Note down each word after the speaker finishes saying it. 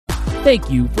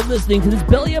Thank you for listening to this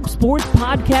Belly Up Sports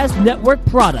Podcast Network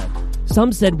product.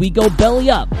 Some said we go belly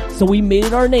up, so we made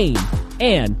it our name,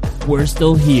 and we're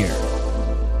still here.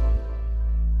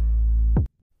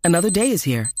 Another day is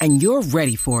here, and you're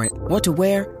ready for it. What to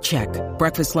wear? Check.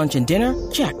 Breakfast, lunch, and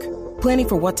dinner? Check. Planning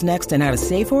for what's next and how to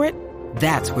save for it?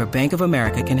 That's where Bank of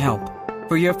America can help.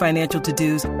 For your financial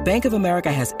to-dos, Bank of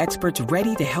America has experts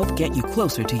ready to help get you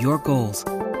closer to your goals.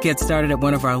 Get started at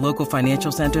one of our local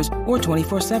financial centers or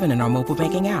 24/7 in our mobile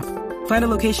banking app. Find a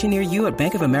location near you at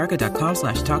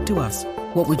bankofamerica.com/talktous.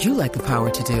 What would you like the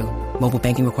power to do? Mobile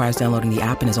banking requires downloading the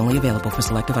app and is only available for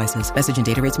select devices. Message and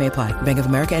data rates may apply. Bank of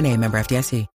America N.A., member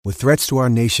FDIC. With threats to our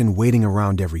nation waiting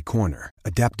around every corner,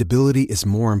 adaptability is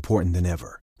more important than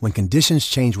ever. When conditions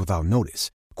change without notice,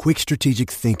 quick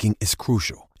strategic thinking is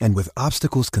crucial. And with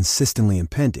obstacles consistently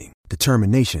impending,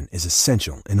 determination is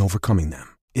essential in overcoming them.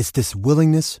 It's this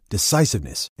willingness,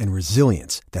 decisiveness, and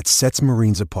resilience that sets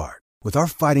Marines apart. With our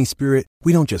fighting spirit,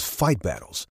 we don't just fight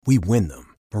battles, we win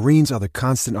them. Marines are the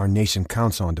constant our nation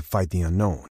counts on to fight the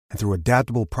unknown. And through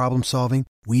adaptable problem solving,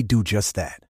 we do just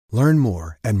that. Learn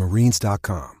more at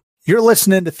marines.com. You're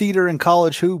listening to Theater and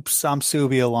College Hoops. I'm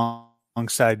Subi.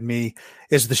 Alongside me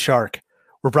is the Shark.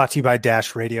 We're brought to you by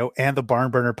Dash Radio and the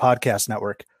Barn Burner Podcast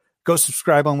Network. Go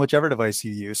subscribe on whichever device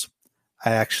you use.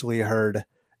 I actually heard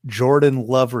Jordan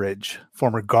Loveridge,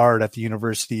 former guard at the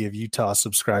University of Utah,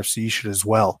 subscribes, so you should as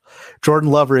well. Jordan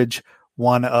Loveridge,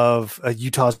 one of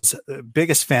Utah's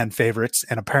biggest fan favorites,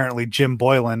 and apparently Jim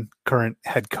Boylan, current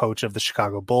head coach of the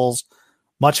Chicago Bulls,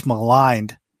 much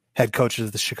maligned head coach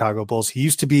of the Chicago Bulls. He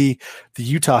used to be the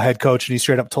Utah head coach, and he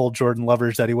straight up told Jordan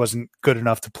Loveridge that he wasn't good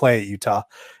enough to play at Utah.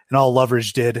 And all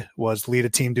Loveridge did was lead a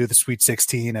team to the Sweet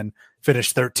 16 and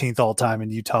finish 13th all time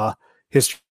in Utah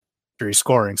history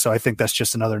scoring. So I think that's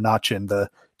just another notch in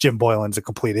the Jim Boylan's a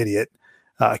complete idiot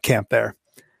camp there.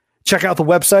 Check out the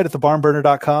website at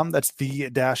thebarnburner.com. That's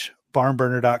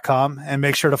the-barnburner.com. And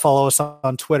make sure to follow us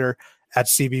on Twitter at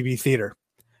CBB Theater.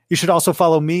 You should also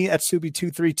follow me at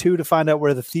Subi232 to find out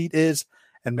where the Theat is.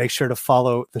 And make sure to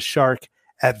follow the Shark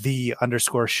at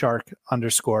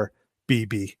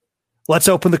 _Shark_BB. Let's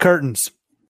open the curtains.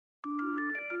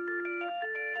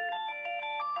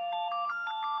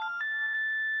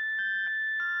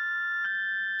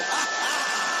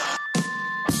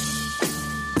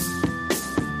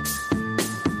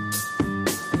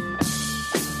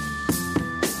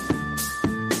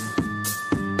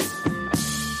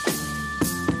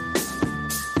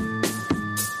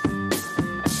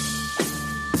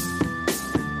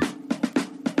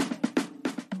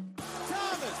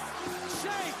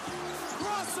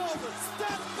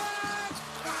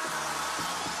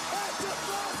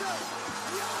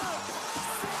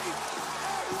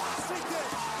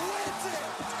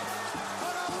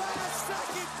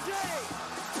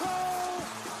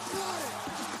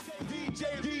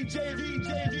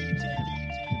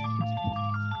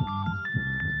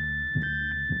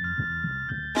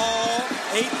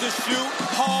 Eight to shoot.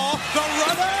 Hall, the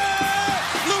runner!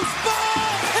 Loose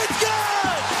ball! It's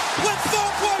good! With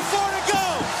 4.4 to go!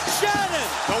 Shannon!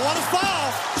 Don't want to foul!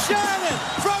 Shannon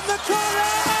from the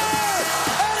corner!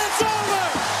 And it's over!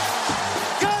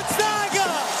 Gonzaga!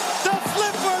 The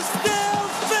flipper still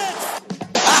fits!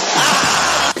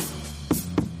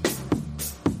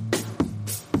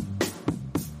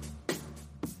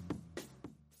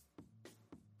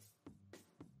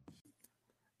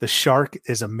 The Shark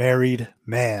is a married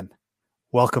man.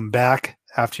 Welcome back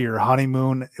after your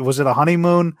honeymoon. Was it a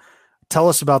honeymoon? Tell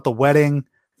us about the wedding.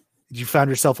 Did you find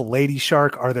yourself a lady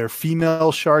shark? Are there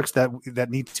female sharks that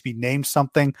need to be named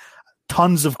something?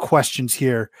 Tons of questions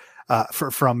here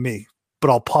from me,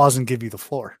 but I'll pause and give you the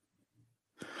floor.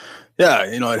 Yeah,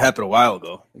 it happened a while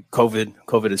ago.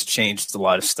 COVID has changed a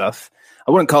lot of stuff.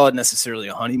 I wouldn't call it necessarily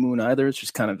a honeymoon either. It's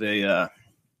just kind of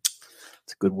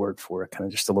it's a good word for it. Kind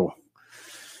of just a little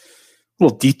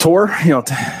detour,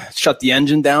 to shut the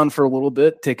engine down for a little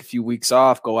bit, take a few weeks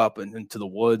off, go up and into the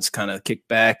woods, kind of kick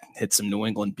back, hit some New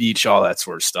England beach, all that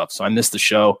sort of stuff. So I missed the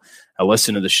show. I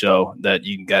listened to the show that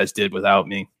you guys did without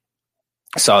me.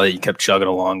 I saw that you kept chugging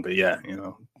along, but yeah,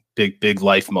 big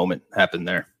life moment happened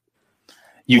there.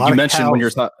 You mentioned when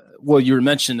you were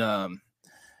mentioned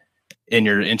in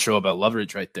your intro about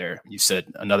Loveridge right there. You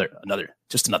said another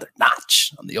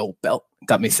notch on the old belt.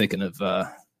 Got me thinking of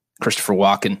Christopher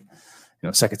Walken.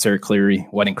 Secretary Cleary,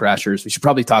 Wedding Crashers. We should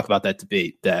probably talk about that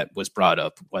debate that was brought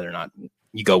up, whether or not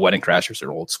you go Wedding Crashers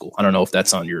or old school. I don't know if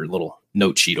that's on your little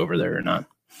note sheet over there or not.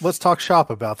 Let's talk shop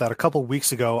about that. A couple of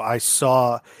weeks ago, I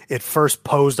saw it first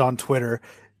posed on Twitter.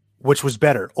 which was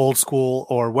better, Old School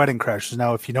or Wedding Crashers?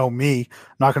 Now, if you know me,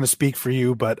 I'm not going to speak for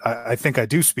you, but I think I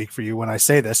do speak for you when I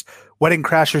say this. Wedding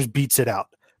Crashers beats it out.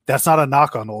 That's not a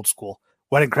knock on Old School.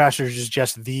 Wedding Crashers is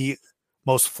just the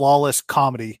most flawless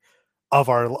comedy of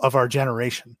our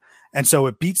generation, and so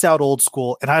it beats out Old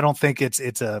School. And I don't think it's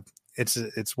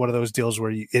one of those deals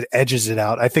where it edges it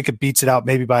out. I think it beats it out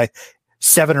maybe by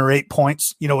 7 or 8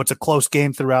 points. It's a close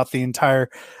game throughout the entire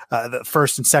the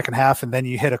first and second half, and then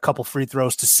you hit a couple free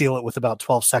throws to seal it with about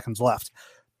 12 seconds left.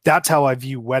 That's how I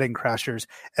view Wedding Crashers.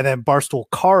 And then Barstool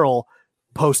Carl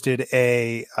posted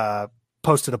a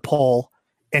poll,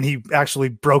 and he actually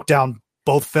broke down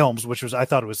both films, which I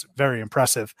thought it was very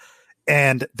impressive.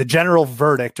 And the general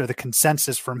verdict, or the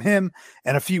consensus from him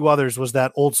and a few others, was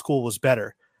that Old School was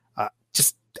better.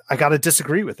 I got to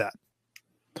disagree with that.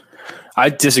 I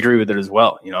disagree with it as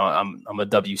well. I'm a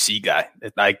WC guy.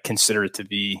 I consider it to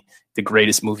be the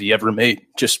greatest movie ever made,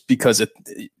 just because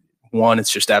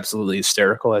it's just absolutely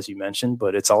hysterical, as you mentioned,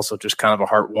 but it's also just kind of a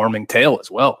heartwarming tale as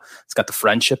well. It's got the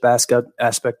friendship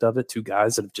aspect of it. Two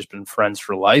guys that have just been friends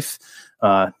for life,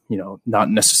 not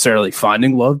necessarily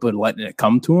finding love, but letting it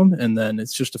come to them. And then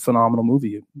it's just a phenomenal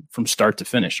movie from start to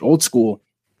finish. Old School,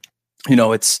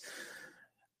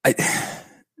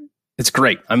 it's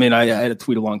great. I mean, I had a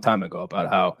tweet a long time ago about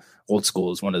how Old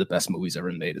School is one of the best movies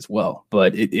ever made as well.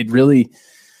 But it really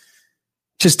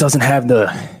just doesn't have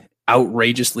the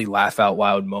outrageously laugh out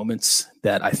loud moments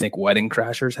that I think Wedding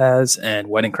Crashers has. And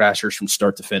Wedding Crashers from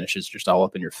start to finish is just all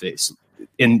up in your face.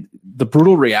 And the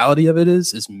brutal reality of it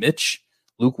is Mitch,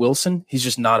 Luke Wilson, he's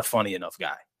just not a funny enough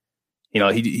guy.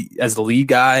 He as the lead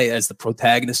guy, as the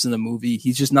protagonist in the movie,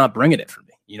 he's just not bringing it for me.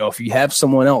 If you have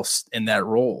someone else in that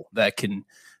role that can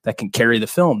carry the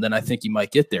film, then I think you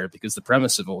might get there, because the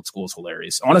premise of Old School is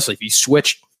hilarious. Honestly, if you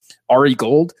switch Ari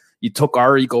Gold, you took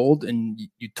Ari Gold and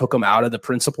you took him out of the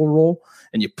principal role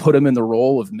and you put him in the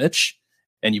role of Mitch,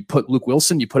 and you put Luke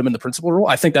Wilson, you put him in the principal role,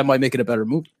 I think that might make it a better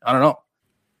movie. I don't know.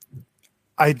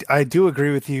 I do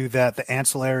agree with you that the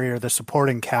ancillary or the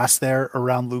supporting cast there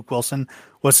around Luke Wilson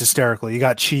was hysterical. You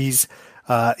got Cheese,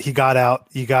 he got out.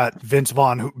 You got Vince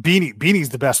Vaughn, Beanie's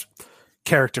the best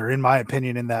character in my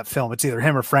opinion in that film. It's either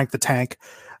him or Frank the Tank,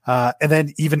 and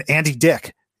then even Andy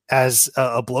Dick as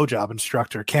a blowjob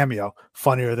instructor cameo,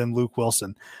 funnier than Luke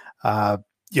Wilson.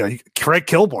 Craig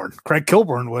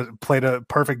Kilborn played a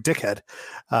perfect dickhead.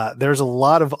 There's a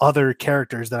lot of other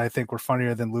characters that I think were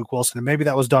funnier than Luke Wilson, and maybe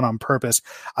that was done on purpose.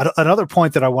 Another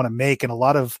point that I want to make, and a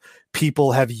lot of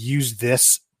people have used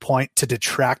this point to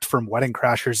detract from Wedding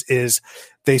Crashers, is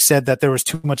they said that there was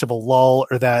too much of a lull,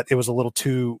 or that it was a little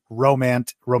too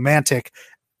romantic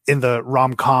in the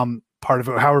rom-com part of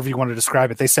it, however you want to describe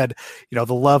it. They said, the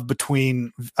love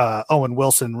between Owen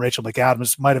Wilson and Rachel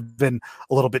McAdams might have been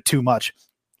a little bit too much.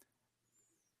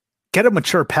 Get a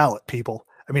mature palate, people.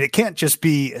 I mean, it can't just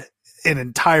be an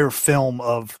entire film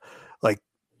of like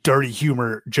dirty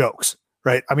humor jokes,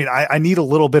 right? I mean, I need a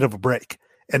little bit of a break.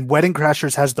 And Wedding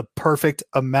Crashers has the perfect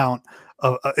amount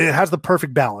of, it has the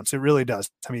perfect balance. It really does.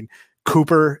 I mean,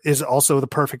 Cooper is also the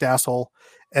perfect asshole.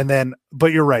 And then,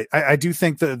 but you're right. I do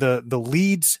think the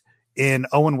leads in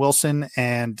Owen Wilson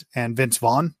and Vince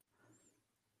Vaughn,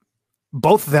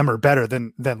 both of them are better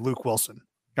than Luke Wilson.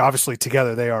 Obviously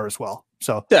together they are as well.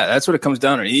 So yeah, that's what it comes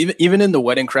down to. Even in the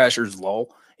Wedding Crashers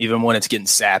lull, even when it's getting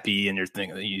sappy and you're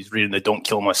thinking, he's reading the Don't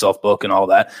Kill Myself book and all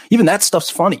that, even that stuff's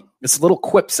funny. It's little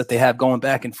quips that they have going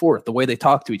back and forth, the way they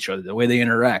talk to each other, the way they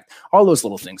interact, all those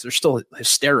little things, they're still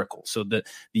hysterical. So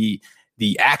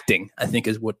the acting, I think,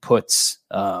 is what puts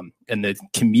and the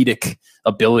comedic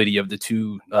ability of the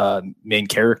two main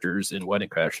characters in Wedding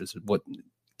Crashers is what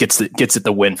gets it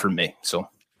the win for me. So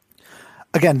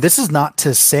again, this is not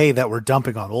to say that we're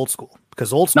dumping on Old School,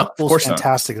 because Old School is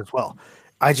fantastic as well.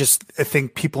 I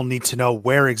think people need to know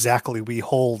where exactly we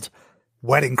hold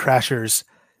Wedding Crashers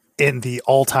in the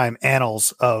all-time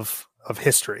annals of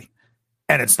history,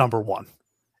 and it's number one.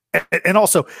 And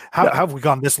also, how have we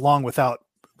gone this long without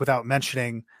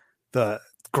mentioning the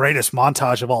greatest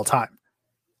montage of all time?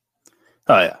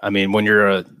 Oh yeah, I mean, when you're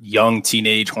a young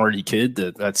teenage horny kid,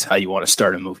 that's how you want to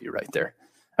start a movie right there.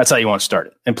 That's how you want to start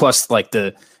it. And plus, like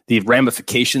the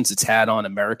ramifications it's had on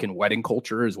American wedding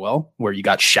culture as well, where you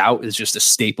got shout is just a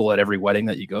staple at every wedding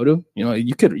that you go to.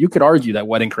 You could argue that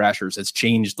Wedding Crashers has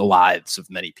changed the lives of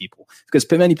many people, because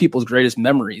many people's greatest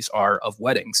memories are of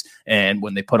weddings. And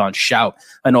when they put on shout,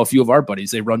 I know a few of our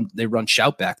buddies, they run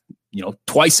shout back,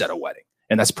 twice at a wedding.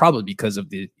 And that's probably because of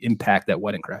the impact that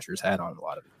Wedding Crashers had on a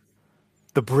lot of it.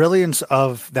 The brilliance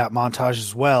of that montage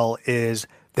as well is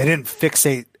they didn't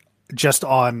fixate just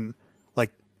on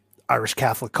like Irish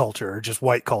Catholic culture or just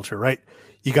white culture, right?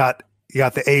 You got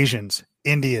the Asians,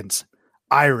 Indians,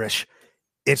 Irish.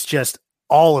 It's just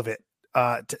all of it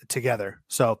together.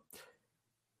 So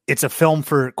it's a film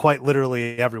for quite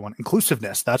literally everyone.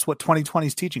 Inclusiveness. That's what 2020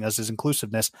 is teaching us, is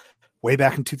inclusiveness. Way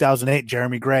back in 2008,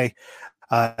 Jeremy Gray,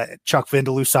 Chuck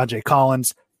Vindaloo, Sanjay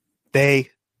Collins, they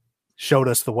showed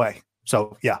us the way.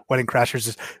 So yeah, Wedding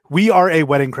Crashers we are a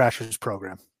Wedding Crashers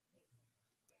program.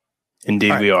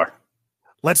 Indeed, we are.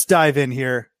 Let's dive in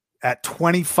here at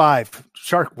 25.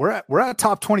 Shark, we're at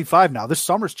top 25 now. This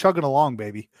summer's chugging along,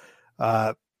 baby.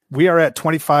 We are at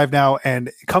 25 now,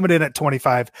 and coming in at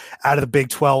 25 out of the Big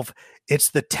 12,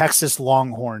 it's the Texas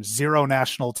Longhorns. 0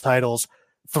 national titles,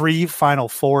 3 Final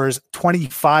Fours,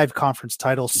 25 conference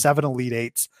titles, 7 Elite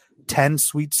Eights, 10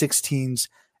 Sweet 16s,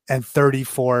 and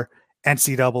 34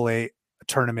 NCAA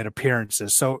tournament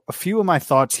appearances. So a few of my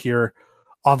thoughts here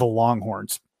on the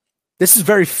Longhorns. This is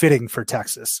very fitting for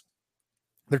Texas.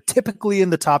 They're typically in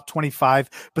the top 25,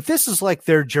 but this is like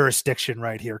their jurisdiction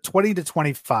right here, 20 to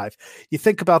 25. You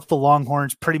think about the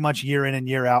Longhorns pretty much year in and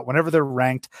year out. Whenever they're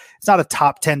ranked, it's not a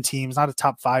top 10 team. It's not a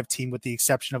top 5 team with the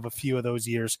exception of a few of those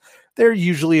years. They're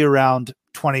usually around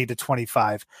 20 to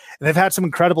 25. And they've had some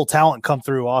incredible talent come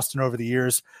through Austin over the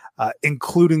years,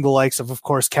 including the likes of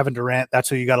course, Kevin Durant. That's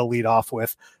who you got to lead off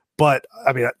with. But,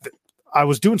 I mean, I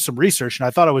was doing some research, and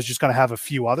I thought I was just going to have a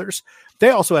few others.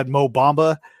 They also had Mo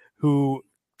Bamba, who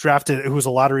was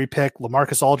a lottery pick,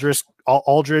 LaMarcus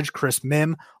Aldridge, Chris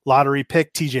Mim, lottery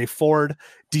pick, TJ Ford,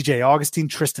 DJ Augustine,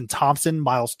 Tristan Thompson,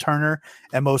 Miles Turner,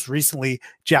 and most recently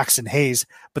Jackson Hayes.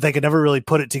 But they could never really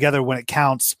put it together when it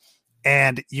counts.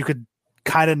 And you could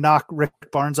kind of knock Rick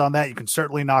Barnes on that. You can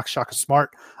certainly knock Shaka Smart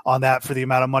on that for the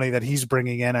amount of money that he's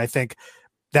bringing in. I think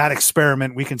that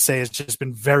experiment, we can say, has just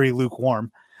been very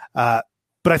lukewarm.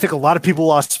 But I think a lot of people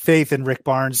lost faith in Rick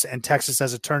Barnes and Texas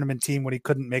as a tournament team when he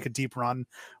couldn't make a deep run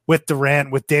with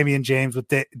Durant, with Damian James, with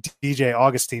DJ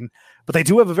Augustine. But they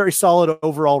do have a very solid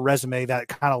overall resume that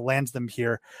kind of lands them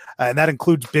here. And that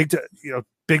includes Big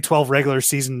 12 regular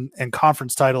season and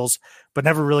conference titles, but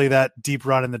never really that deep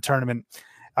run in the tournament.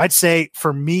 I'd say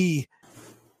for me,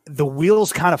 the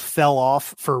wheels kind of fell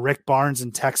off for Rick Barnes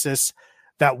in Texas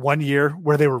that one year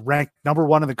where they were ranked number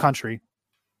 1 in the country.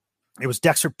 It was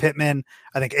Dexter Pittman.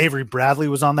 I think Avery Bradley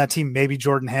was on that team, maybe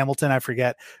Jordan Hamilton, I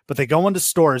forget. But they go into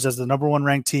Stores as the number 1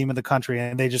 ranked team in the country,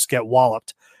 and they just get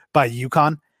walloped by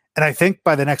UConn. And I think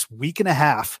by the next week and a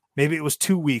half, maybe it was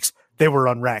 2 weeks, they were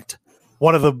unranked.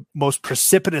 One of the most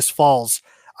precipitous falls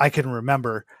I can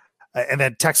remember. And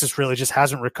then Texas really just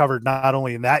hasn't recovered, not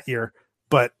only in that year,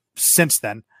 but since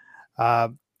then.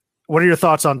 What are your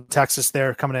thoughts on Texas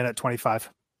there coming in at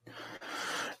 25?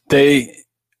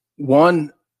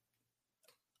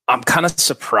 I'm kind of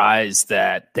surprised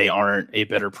that they aren't a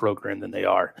better program than they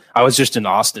are. I was just in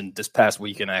Austin this past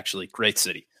weekend, actually. Great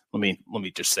city. Let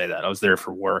me just say that. I was there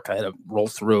for work. I had to roll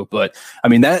through. But, I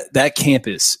mean, that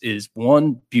campus is,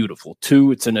 1, beautiful.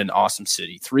 2, it's in an awesome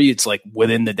city. 3, it's like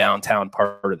within the downtown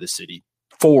part of the city.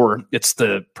 4, it's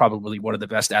probably one of the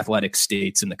best athletic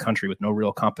states in the country with no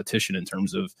real competition in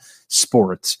terms of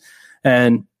sports.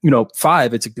 And,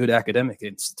 5, it's a good academic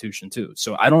institution too.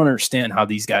 So I don't understand how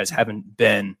these guys haven't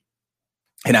been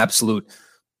an absolute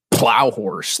plow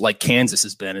horse like Kansas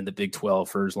has been in the Big 12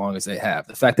 for as long as they have.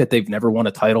 The fact that they've never won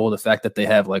a title, the fact that they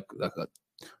have like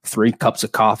 3 cups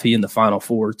of coffee in the Final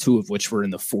Four, 2 of which were in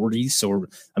the 40s. So,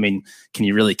 I mean, can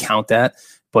you really count that?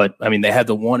 But I mean, they had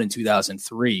the one in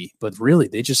 2003, but really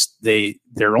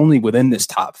they're only within this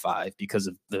top 5 because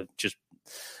of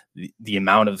the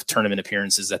amount of tournament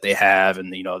appearances that they have.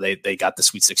 And, they got the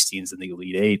Sweet 16s and the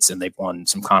Elite Eights, and they've won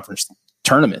some conference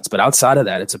tournaments. But outside of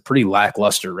that, it's a pretty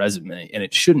lackluster resume, and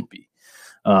it shouldn't be.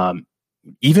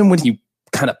 Even when you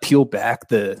kind of peel back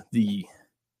the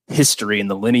history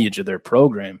and the lineage of their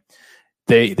program,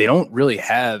 they don't really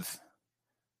have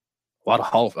a lot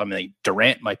of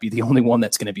Durant might be the only one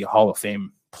that's going to be a Hall of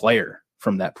Fame player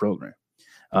from that program.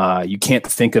 You can't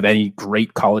think of any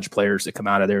great college players that come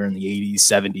out of there in the 80s,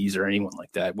 70s, or anyone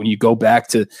like that. When you go back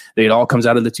to, it all comes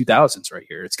out of the 2000s right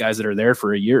here. It's guys that are there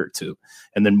for a year or 2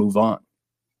 and then move on.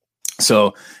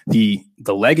 So the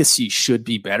legacy should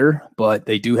be better, but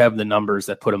they do have the numbers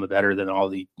that put them better than all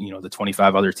the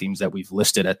 25 other teams that we've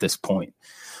listed at this point.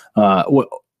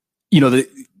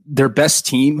 Their best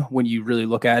team, when you really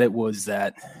look at it, was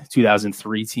that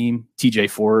 2003 team. TJ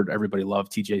Ford, everybody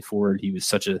loved TJ Ford. He was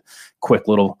such a quick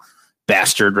little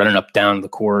bastard running up down the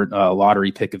court,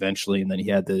 lottery pick eventually, and then he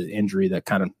had the injury that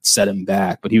kind of set him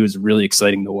back. But he was really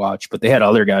exciting to watch. But they had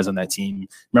other guys on that team.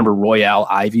 Remember Royale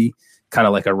Ivy, kind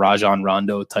of like a Rajon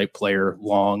Rondo type player,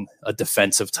 long, a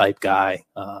defensive type guy.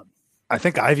 I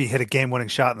think Ivy hit a game-winning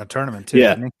shot in the tournament too.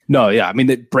 Yeah, didn't he? no, yeah. I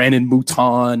mean, Brandon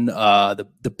Mouton,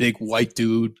 the big white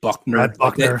dude, Buckner, Brad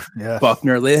Buckner, yeah,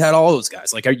 Buckner. They had all those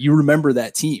guys. Like you remember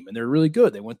that team, and they're really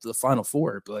good. They went to the Final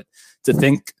Four, but to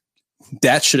think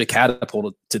that should have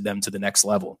catapulted them to the next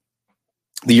level.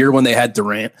 The year when they had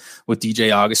Durant with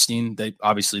DJ Augustine,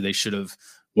 they should have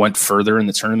went further in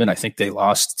the tournament. I think they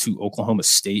lost to Oklahoma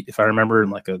State, if I remember, in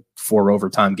like a 4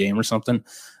 overtime game or something.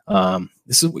 We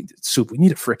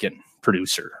need a freaking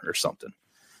producer or something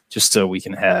just so we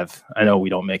can have, I know we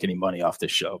don't make any money off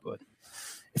this show, but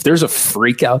if there's a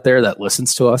freak out there that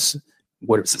listens to us,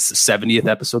 what is this, the 70th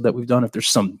episode that we've done? If there's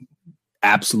some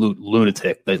absolute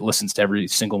lunatic that listens to every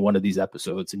single one of these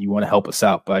episodes and you want to help us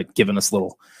out by giving us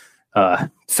little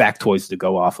factoids to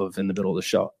go off of in the middle of the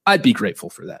show, I'd be grateful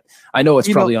for that. I know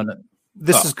it's probably on the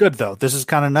This is good though. This is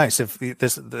kind of nice. If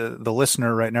the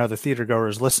listener right now, the theater goer,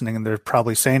 is listening, and they're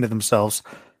probably saying to themselves,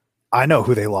 "I know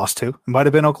who they lost to. It might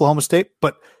have been Oklahoma State,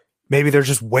 but maybe they're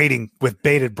just waiting with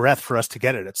bated breath for us to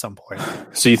get it at some point."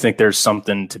 So you think there's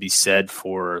something to be said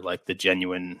for like the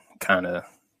genuine kind of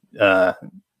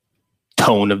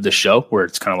tone of the show, where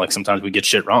it's kind of like sometimes we get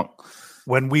shit wrong.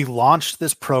 When we launched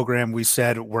this program, we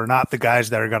said we're not the guys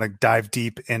that are going to dive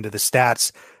deep into the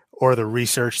stats or the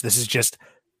research. This is just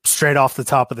straight off the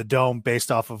top of the dome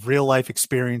based off of real life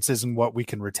experiences and what we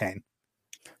can retain.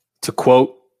 To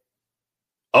quote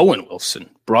Owen Wilson,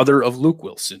 brother of Luke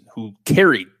Wilson, who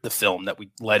carried the film that we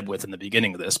led with in the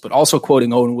beginning of this, but also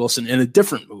quoting Owen Wilson in a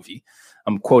different movie.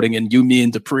 I'm quoting in You, Me,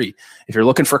 and Dupree. If you're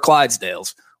looking for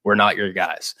Clydesdales, we're not your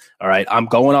guys. All right. I'm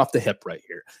going off the hip right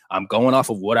here. I'm going off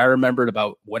of what I remembered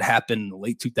about what happened in the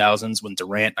late 2000s when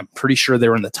Durant, I'm pretty sure they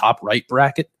were in the top right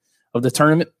bracket of the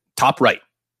tournament. Top right.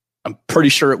 I'm pretty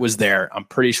sure it was there. I'm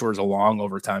pretty sure it was a long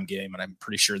overtime game, and I'm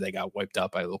pretty sure they got wiped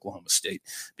out by Oklahoma State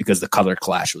because the color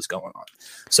clash was going on.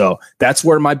 So that's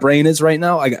where my brain is right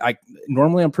now. I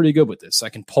normally I'm pretty good with this. I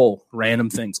can pull random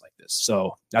things like this.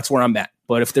 So that's where I'm at.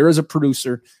 But if there is a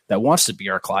producer that wants to be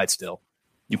our Clydesdale,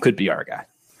 you could be our guy.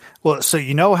 Well, so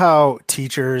you know how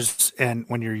teachers, and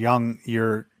when you're young,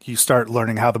 you start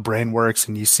learning how the brain works,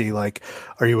 and you see, like,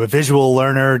 are you a visual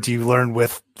learner? Do you learn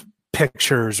with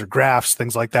pictures or graphs,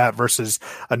 things like that, versus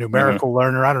a numerical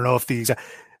learner? I don't know if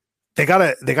they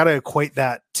gotta equate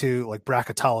that to like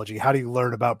bracketology. How do you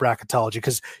learn about bracketology?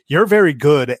 Because you're very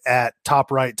good at top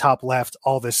right, top left,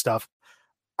 all this stuff.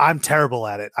 I'm terrible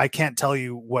at it. I can't tell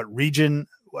you what region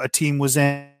a team was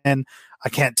in. I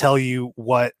can't tell you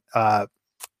what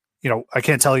I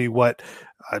can't tell you what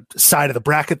side of the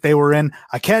bracket they were in.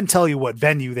 I can tell you what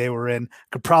venue they were in.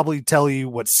 Could probably tell you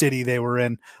what city they were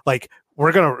in. Like,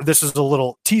 this is a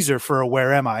little teaser for a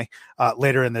Where Am I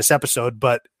later in this episode,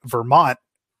 but Vermont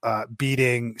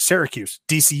beating Syracuse,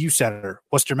 DCU Center,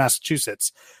 Worcester,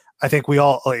 Massachusetts. I think we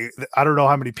all, I don't know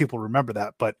how many people remember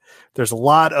that, but there's a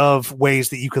lot of ways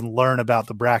that you can learn about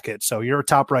the bracket. So you're a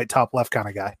top right, top left kind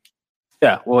of guy.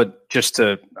 Yeah, well,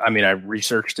 I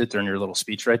researched it during your little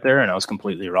speech right there, and I was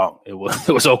completely wrong. It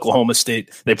was Oklahoma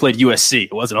State. They played USC.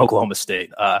 It wasn't Oklahoma State.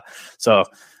 So,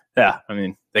 yeah, I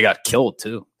mean, they got killed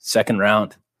too. Second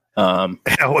round.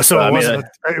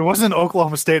 It wasn't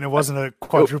Oklahoma State, and it wasn't a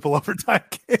quadruple overtime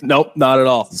game. Nope, not at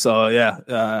all. So, yeah,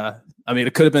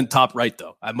 it could have been top right,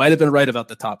 though. I might have been right about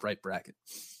the top right bracket.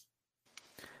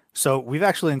 So we've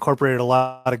actually incorporated a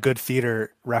lot of good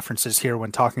theater references here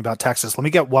when talking about Texas. Let me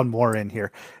get one more in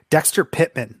here. Dexter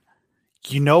Pittman.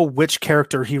 You know which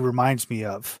character he reminds me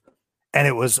of? And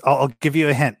I'll give you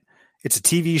a hint. It's a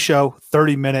TV show,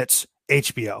 30 minutes,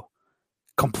 HBO.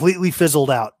 Completely fizzled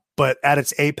out, but at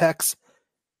its apex,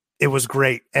 it was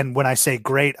great. And when I say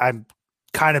great, I'm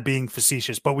kind of being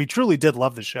facetious, but we truly did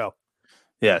love the show.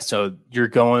 Yeah, so you're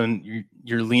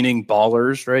leaning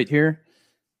Ballers right here.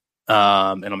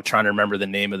 And I'm trying to remember the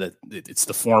name of it's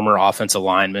the former offensive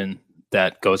lineman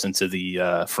that goes into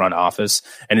the front office.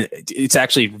 And it's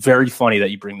actually very funny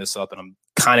that you bring this up. And I'm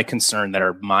kind of concerned that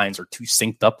our minds are too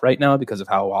synced up right now because of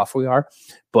how off we are.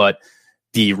 But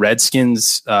the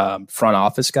Redskins front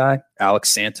office guy, Alex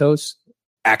Santos,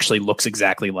 actually looks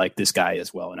exactly like this guy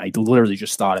as well. And I literally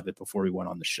just thought of it before we went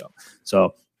on the show.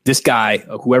 So this guy,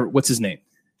 what's his name?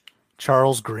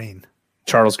 Charles Green.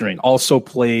 Charles Green also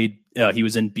played. He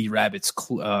was in B Rabbit's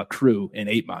crew in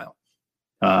 8 Mile.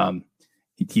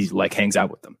 He like hangs out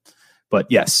with them. But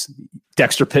yes,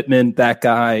 Dexter Pittman, that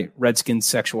guy, Redskins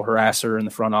sexual harasser in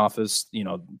the front office,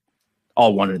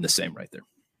 all one and the same right there.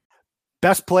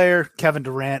 Best player, Kevin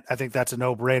Durant. I think that's a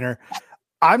no-brainer.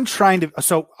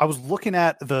 So I was looking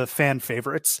at the fan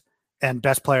favorites and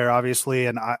best player, obviously,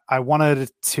 and I wanted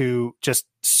to just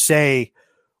say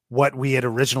what we had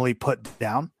originally put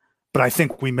down, but I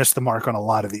think we missed the mark on a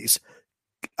lot of these.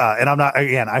 and I'm not,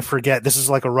 again, I forget, this is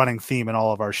like a running theme in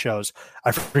all of our shows.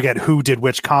 I forget who did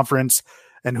which conference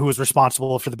and who was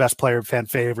responsible for the best player fan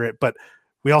favorite. But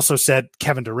we also said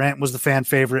Kevin Durant was the fan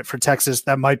favorite for Texas.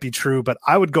 That might be true, but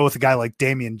I would go with a guy like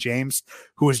Damian James,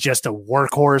 who was just a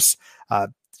workhorse,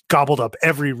 gobbled up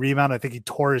every rebound. I think he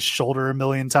tore his shoulder a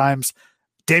million times.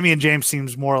 Damian James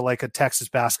seems more like a Texas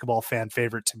basketball fan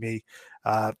favorite to me.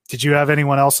 Did you have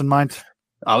anyone else in mind?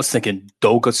 I was thinking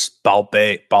Douglas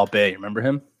Balbay. Remember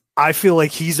him? I feel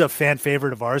like he's a fan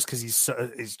favorite of ours because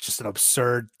he's just an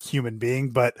absurd human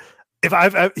being. But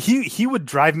if he would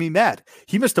drive me mad.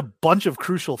 He missed a bunch of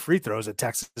crucial free throws at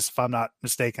Texas, if I'm not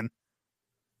mistaken.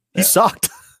 He sucked.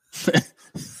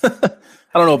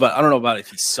 I don't know about if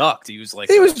he sucked. He was like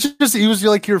he was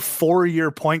like your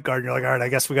 4-year point guard. And you're like, all right, I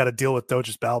guess we got to deal with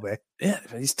Douglas Balbay. Yeah,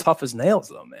 he's tough as nails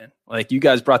though, man. Like you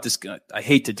guys brought this. I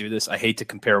hate to do this. I hate to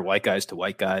compare white guys to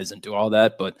white guys and do all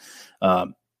that, but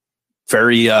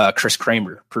very Chris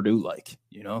Kramer, Purdue like,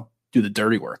 do the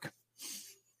dirty work.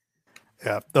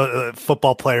 Yeah, the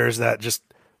football players that just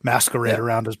masquerade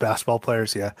around as basketball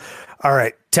players. Yeah. All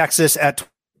right, Texas at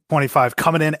 25,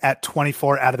 coming in at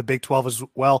 24 out of the Big 12 as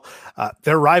well.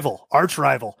 Their arch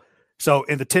rival. So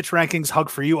in the Titch rankings,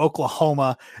 hug for you,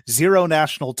 Oklahoma, 0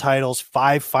 national titles,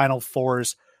 5 Final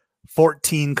Fours,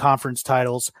 14 conference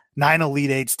titles, 9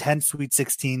 Elite Eights, 10 Sweet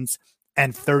 16s,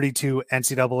 and 32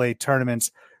 NCAA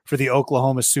tournaments for the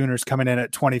Oklahoma Sooners, coming in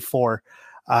at 24.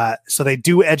 So they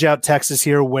do edge out Texas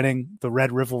here, winning the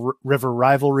Red River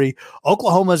rivalry.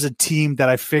 Oklahoma is a team that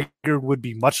I figured would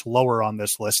be much lower on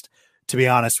this list, to be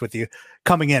honest with you,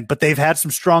 coming in. But they've had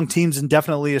some strong teams and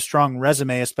definitely a strong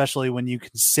resume, especially when you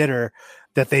consider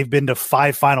that they've been to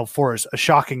 5 Final Fours, a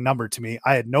shocking number to me.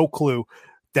 I had no clue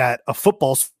that a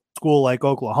football school like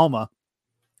Oklahoma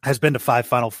has been to 5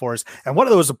 Final Fours. And one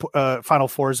of those Final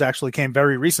Fours actually came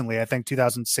very recently, I think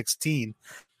 2016.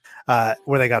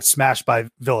 Where they got smashed by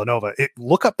Villanova.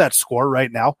 Look up that score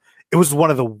right now. It was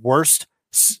one of the worst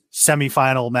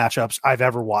semifinal matchups I've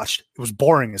ever watched. It was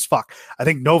boring as fuck. I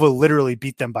think Nova literally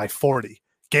beat them by 40.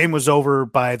 Game was over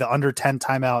by the under 10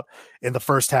 timeout in the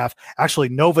first half. Actually,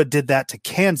 Nova did that to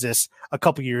Kansas a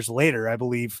couple years later, I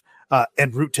believe,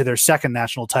 en route to their second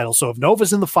national title. So if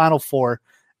Nova's in the Final Four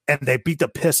and they beat the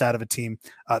piss out of a team,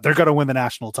 they're going to win the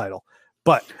national title.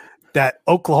 But that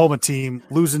Oklahoma team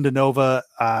losing to Nova,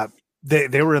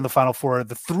 they were in the Final Four.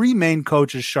 The 3 main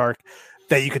coaches, Shark,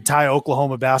 that you could tie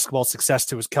Oklahoma basketball success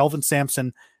to was Kelvin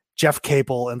Sampson, Jeff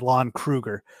Capel, and Lon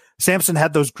Kruger. Sampson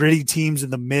had those gritty teams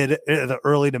in the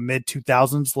early to mid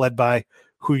 2000s, led by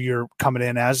who you're coming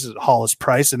in as Hollis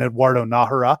Price and Eduardo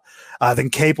Nahara. Then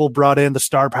Capel brought in the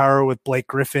star power with Blake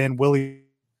Griffin, Willie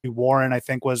Warren, I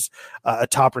think, was a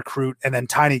top recruit, and then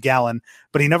Tiny Gallon,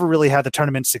 but he never really had the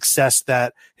tournament success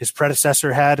that his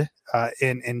predecessor had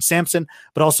in Sampson,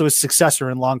 but also his successor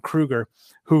in Lon Kruger,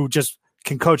 who just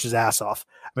can coach his ass off.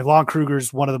 I mean, Lon Kruger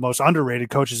is one of the most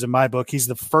underrated coaches in my book. He's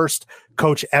the first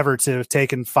coach ever to have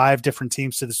taken 5 different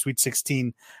teams to the Sweet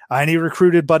 16, and he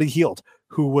recruited Buddy Hield,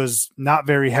 who was not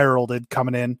very heralded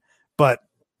coming in, but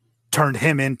turned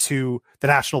him into the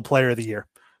National Player of the Year.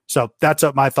 So that's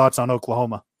my thoughts on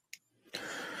Oklahoma.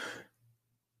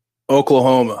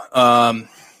 Oklahoma,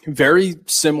 very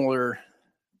similar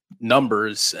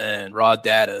numbers and raw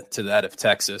data to that of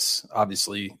Texas.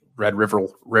 Obviously, Red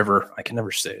River. I can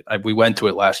never say it. We went to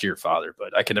it last year, Father,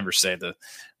 but I can never say the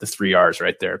 3 R's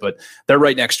right there. But they're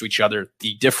right next to each other.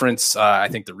 The difference, I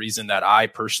think, the reason that I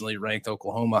personally ranked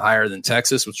Oklahoma higher than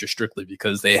Texas was just strictly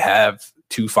because they have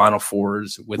 2 Final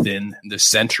Fours within this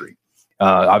century.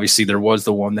 Obviously, there was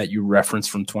the one that you referenced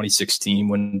from 2016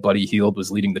 when Buddy Hield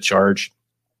was leading the charge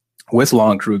with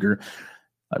Lon Kruger.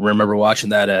 I remember watching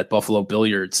that at Buffalo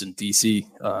Billiards in D.C.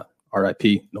 RIP,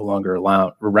 no longer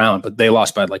around, but they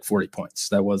lost by like 40 points.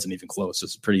 That wasn't even close. It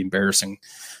was a pretty embarrassing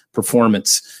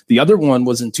performance. The other one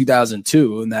was in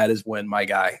 2002, and that is when my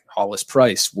guy, Hollis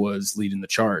Price, was leading the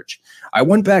charge. I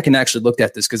went back and actually looked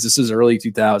at this because this is early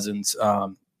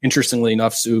 2000s. Interestingly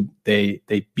enough, Sue, they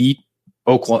beat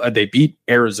Oklahoma. They beat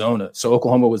Arizona. So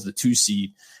Oklahoma was the 2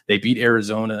 seed. They beat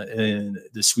Arizona in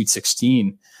the Sweet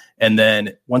 16. And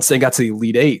then once they got to the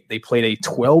Elite Eight, they played a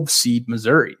 12 seed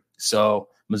Missouri. So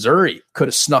Missouri could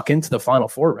have snuck into the Final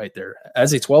Four right there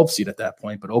as a 12 seed at that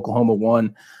point, but Oklahoma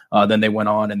won. Then they went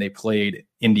on and they played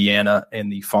Indiana in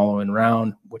the following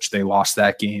round, which they lost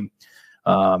that game.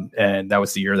 And that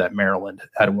was the year that Maryland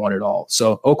had won it all.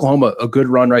 So Oklahoma, a good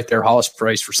run right there. Hollis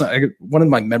Price, one of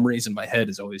my memories in my head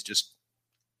is always just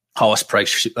Hollis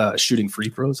Price shooting free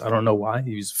throws. I don't know why.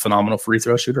 He was a phenomenal free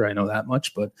throw shooter. I know that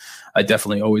much, but I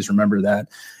definitely always remember that.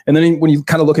 And then when you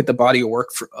kind of look at the body of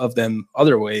work of them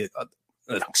otherwise,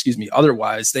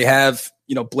 they have,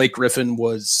 Blake Griffin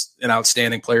was an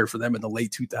outstanding player for them in the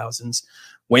late 2000s.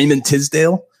 Wayman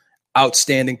Tisdale,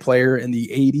 outstanding player in the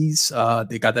 80s.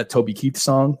 They got that Toby Keith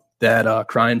song, that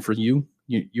Crying for You.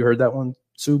 You heard that one,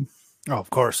 Sue? Oh, of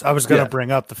course. I was going to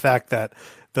bring up the fact that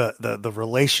the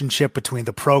relationship between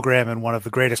the program and one of the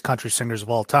greatest country singers of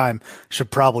all time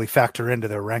should probably factor into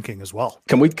their ranking as well.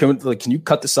 Can you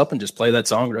cut this up and just play that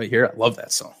song right here? I love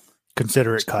that song.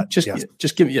 Consider it cut. Just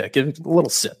give it a little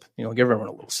sip. Give everyone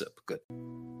a little sip. Good.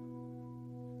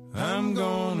 I'm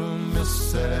gonna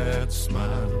miss that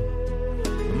smile.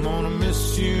 I'm gonna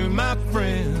miss you, my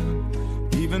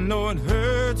friend. Even though it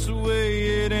hurts the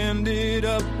way it ended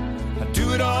up, I'd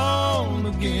do it all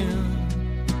again.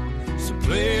 So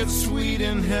play it sweet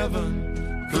in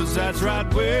heaven, 'cause that's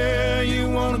right where you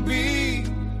wanna be.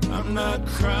 I'm not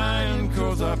crying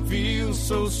 'cause I feel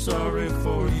so sorry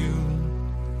for you,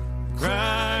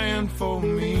 crying for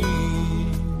me.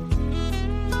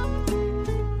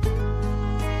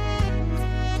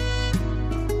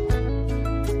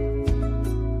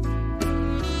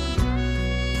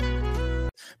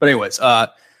 But anyways, I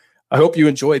hope you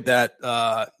enjoyed that,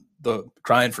 the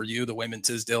Crying for You, the Wayman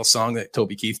Tisdale song that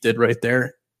Toby Keith did right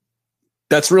there.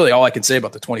 That's really all I can say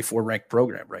about the 24 ranked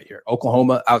program right here.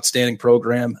 Oklahoma, outstanding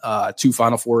program, 2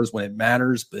 Final Fours when it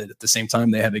matters, but at the same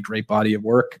time, they have a great body of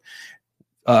work.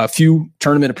 A few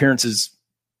tournament appearances,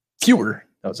 fewer,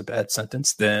 that was a bad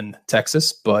sentence, than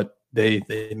Texas, but they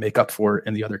make up for it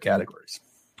in the other categories.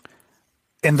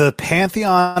 In the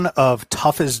pantheon of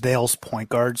tough as nails point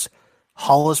guards,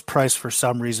 Hollis Price, for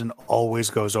some reason, always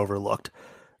goes overlooked.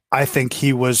 I think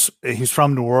he's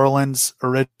from New Orleans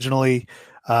originally.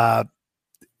 And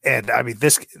I mean,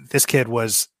 this kid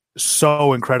was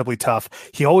so incredibly tough.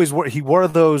 He wore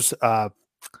those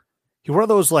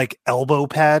like elbow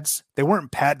pads. They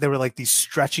weren't they were like these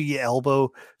stretchy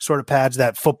elbow sort of pads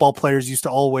that football players used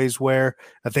to always wear.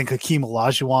 I think Hakeem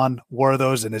Olajuwon wore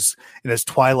those in his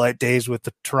twilight days with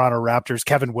the Toronto Raptors.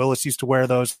 Kevin Willis used to wear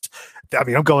those. I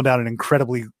mean, I'm going down an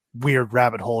incredibly weird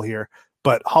rabbit hole here,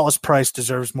 but Hollis Price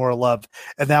deserves more love.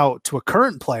 And now to a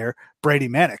current player, Brady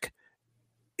Manek.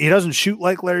 He doesn't shoot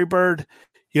like Larry Bird.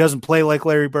 He doesn't play like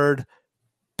Larry Bird,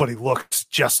 but he looks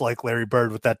just like Larry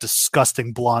Bird with that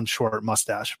disgusting blonde short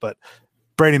mustache. But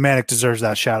Brady Manek deserves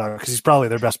that shout out because he's probably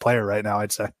their best player right now,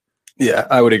 I'd say. Yeah,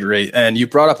 I would agree. And you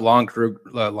brought up Lon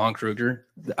Kruger.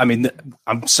 I mean,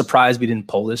 I'm surprised we didn't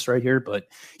pull this right here, but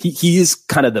he is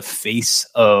kind of the face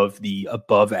of the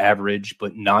above average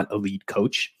but not elite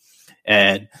coach.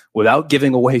 And without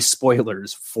giving away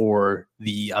spoilers for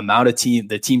the amount of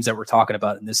the teams that we're talking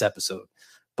about in this episode,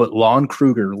 but Lon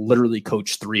Kruger literally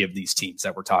coached 3 of these teams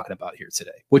that we're talking about here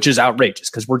today, which is outrageous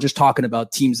because we're just talking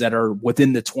about teams that are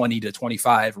within the 20 to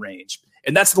 25 range.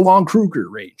 And that's the Lon Kruger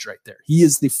range right there. He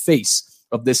is the face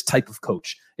of this type of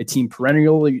coach, a team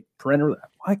perennially.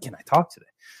 Why can't I talk today?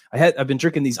 I've been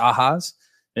drinking these ahas,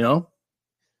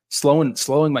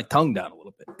 slowing my tongue down a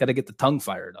little bit. Got to get the tongue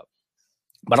fired up.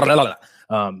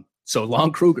 So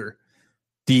Lon Kruger,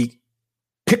 the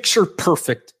picture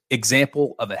perfect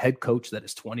example of a head coach that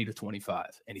is 20 to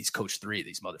 25, and he's coached 3 of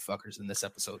these motherfuckers in this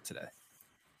episode today.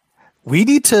 We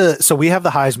have the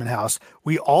Heisman House.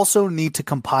 We also need to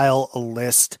compile a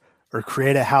list or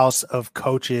create a house of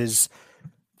coaches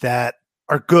that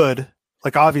are good.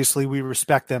 Like, obviously we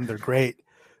respect them. They're great.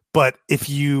 But if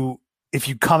you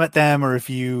come at them or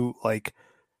if you like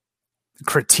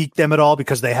critique them at all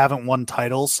because they haven't won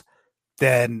titles,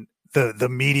 then the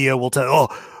media will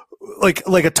tell, like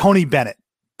a Tony Bennett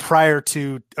prior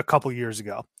to a couple years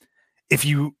ago. If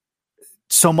you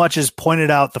so much as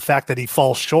pointed out the fact that he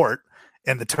falls short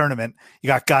in the tournament, you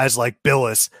got guys like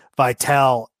Billis,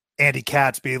 Vitale, Andy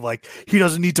Katz being like, he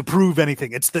doesn't need to prove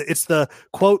anything. It's the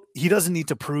quote, he doesn't need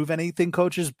to prove anything,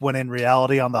 coaches, when in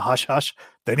reality on the hush hush,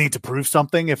 they need to prove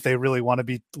something if they really want to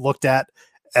be looked at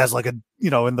as like a,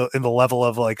 in the level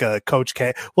of like a Coach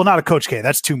K. Well, not a Coach K,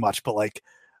 that's too much, but like,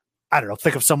 I don't know,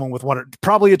 think of someone with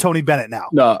probably a Tony Bennett now.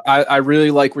 No, I really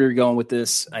like where you're going with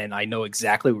this, and I know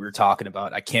exactly what you're talking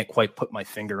about. I can't quite put my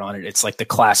finger on it. It's like the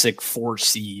classic 4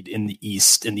 seed in the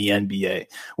East in the NBA,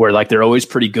 where like they're always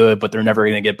pretty good, but they're never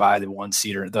going to get by the 1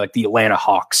 seeder. They're like the Atlanta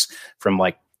Hawks from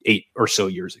like 8 or so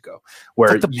years ago,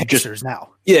 where like the Pacers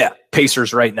now. Yeah,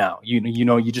 Pacers right now.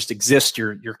 You just exist.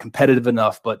 You're competitive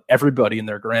enough, but everybody and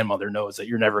their grandmother knows that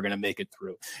you're never going to make it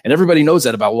through, and everybody knows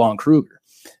that about Lon Kruger.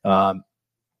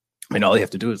 All you have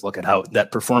to do is look at how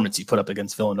that performance he put up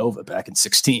against Villanova back in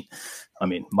 2016. I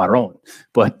mean, Marron.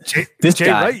 But Jay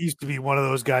guy, Wright used to be one of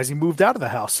those guys. He moved out of the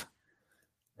house.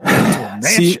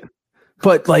 See,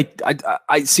 but like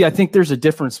I think there's a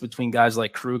difference between guys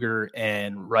like Kruger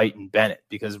and Wright and Bennett,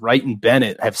 because Wright and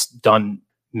Bennett have done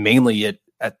mainly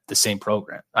at the same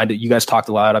program. You guys talked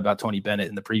a lot about Tony Bennett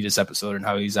in the previous episode and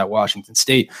how he's at Washington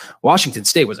State. Washington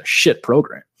State was a shit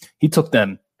program. He took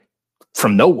them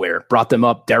from nowhere, brought them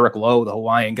up. Derek Lowe, the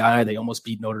Hawaiian guy, they almost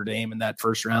beat Notre Dame in that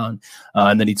first round.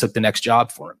 And then he took the next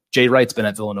job for him. Jay Wright's been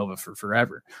at Villanova for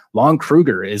forever. Lon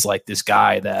Kruger is like this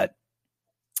guy that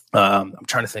I'm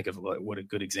trying to think of what a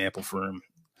good example for him.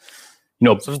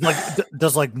 So it's like,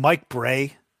 does like Mike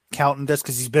Bray count in this?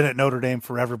 Because he's been at Notre Dame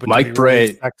forever, but Mike Bray, really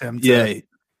expect him to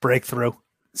break through.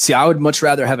 See, I would much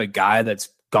rather have a guy that's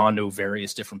gone to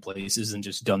various different places and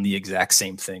just done the exact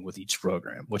same thing with each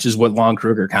program, which is what Lon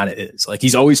Kruger kind of is. Like,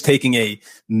 he's always taking a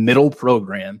middle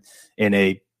program in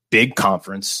a big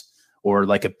conference or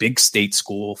like a big state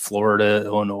school, Florida,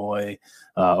 Illinois,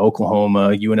 Oklahoma,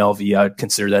 UNLV. I'd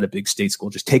consider that a big state school,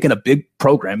 just taking a big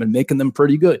program and making them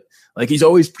pretty good. Like, he's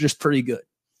always just pretty good.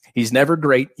 He's never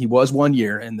great. He was 1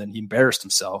 year and then he embarrassed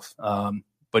himself.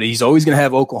 But he's always going to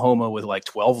have Oklahoma with like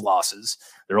 12 losses.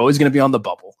 They're always going to be on the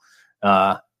bubble.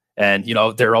 And,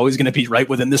 they're always going to be right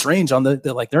within this range on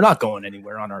they're not going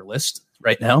anywhere on our list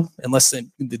right now, unless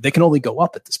they can only go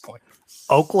up at this point.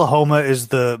 Oklahoma is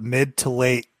the mid to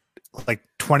late, like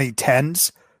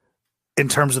 2010s in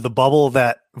terms of the bubble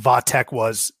that Vatek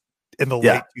was in the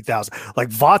late 2000s. Like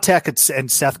Vatek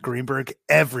and Seth Greenberg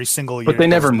every single year. But they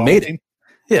never made it.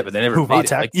 Yeah, but they never made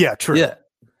Vatek? it. Yeah, true. Yeah.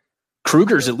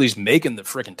 Kruger's at least making the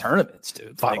freaking tournaments,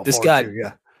 dude. Final this four guy,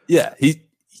 too,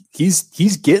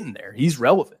 he's getting there. He's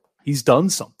relevant. He's done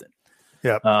something.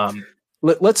 Yeah.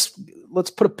 Let's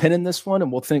put a pin in this one,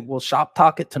 and we'll shop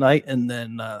talk it tonight, and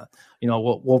then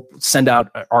we'll send out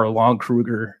our Lon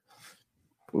Kruger.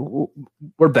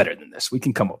 We're better than this. We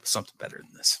can come up with something better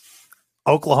than this.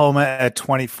 Oklahoma at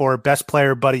 24, best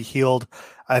player Buddy Hield.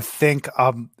 I think.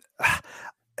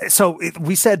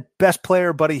 We said best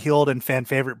player Buddy Hield and fan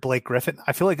favorite Blake Griffin.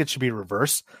 I feel like it should be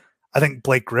reverse. I think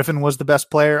Blake Griffin was the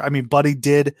best player. I mean, Buddy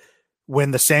did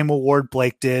win the same award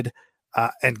Blake did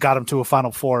and got him to a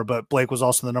Final Four, but Blake was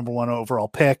also the number 1 overall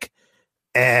pick.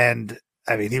 And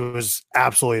I mean, he was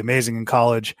absolutely amazing in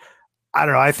college. I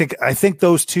don't know. I think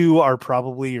those two are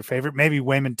probably your favorite. Maybe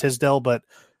Wayman Tisdale, but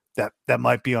that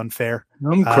might be unfair.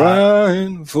 I'm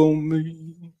crying for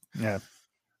me. Yeah.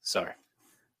 Sorry.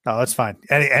 No, that's fine.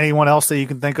 Anyone else that you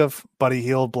can think of? Buddy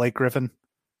Hield, Blake Griffin?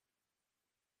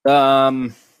 I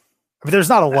mean, there's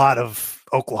not a lot of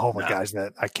Oklahoma guys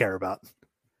that I care about.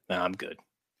 No, I'm good.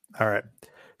 All right.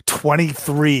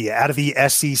 23 out of the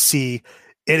SEC. It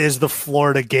is the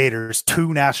Florida Gators.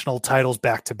 2 national titles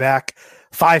back-to-back,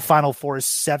 5 Final Fours,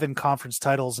 7 conference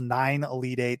titles, 9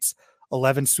 Elite Eights,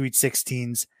 11 Sweet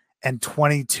 16s, and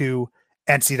 22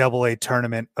 NCAA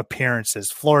tournament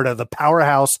appearances. Florida, the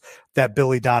powerhouse that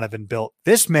Billy Donovan built.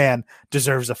 This man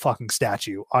deserves a fucking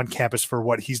statue on campus for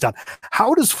what he's done.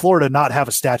 How does Florida not have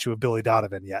a statue of Billy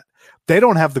Donovan yet? They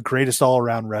don't have the greatest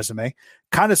all-around resume.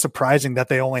 Kind of surprising that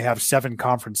they only have 7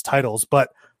 conference titles,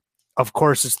 but of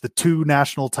course it's the 2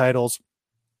 national titles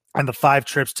and the 5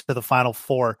 trips to the Final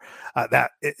Four.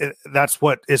 That's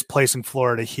what is placing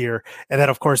Florida here. And then,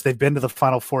 of course, they've been to the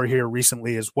Final Four here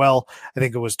recently as well. I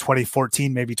think it was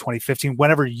 2014, maybe 2015,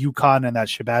 whenever UConn and that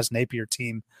Shabazz Napier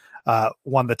team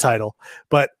won the title.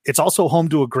 But it's also home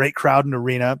to a great crowd and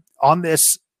arena. On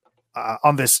this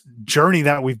journey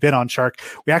that we've been on, Shark,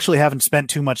 we actually haven't spent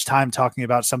too much time talking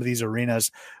about some of these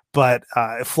arenas, but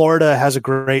Florida has a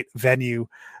great venue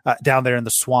down there in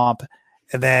the Swamp.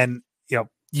 And then,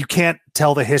 you can't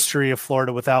tell the history of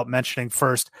Florida without mentioning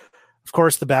first, of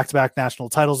course, the back-to-back national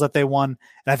titles that they won.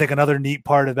 And I think another neat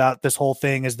part about this whole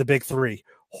thing is the big 3,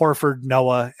 Horford,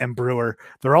 Noah, and Brewer.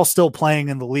 They're all still playing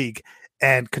in the league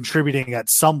and contributing at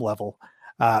some level.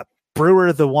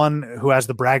 Brewer, the one who has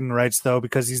the bragging rights, though,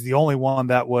 because he's the only one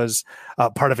that was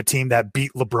part of a team that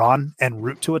beat LeBron en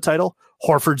route to a title.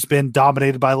 Horford's been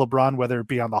dominated by LeBron, whether it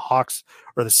be on the Hawks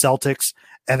or the Celtics.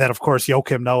 And then, of course,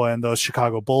 Joakim Noah and those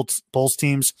Chicago Bulls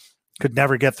teams could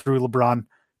never get through LeBron.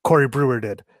 Corey Brewer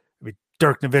did. I mean,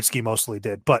 Dirk Nowitzki mostly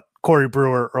did, but Corey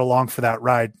Brewer along for that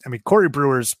ride. I mean, Corey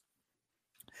Brewer's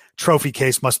trophy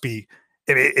case must be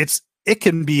it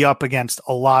can be up against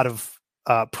a lot of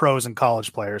pros and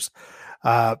college players.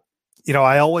 I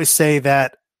always say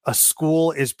that a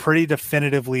school is pretty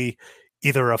definitively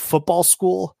either a football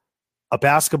school, a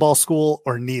basketball school,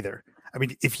 or neither. I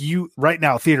mean, if you right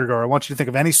now, theater goer, I want you to think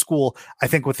of any school. I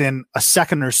think within a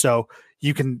second or so,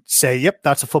 you can say, yep,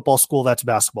 that's a football school. That's a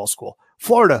basketball school.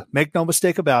 Florida, make no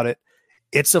mistake about it.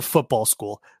 It's a football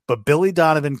school, but Billy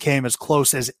Donovan came as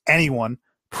close as anyone,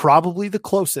 probably the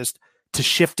closest to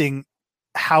shifting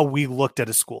how we looked at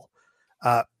a school.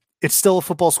 It's still a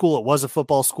football school. It was a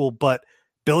football school, but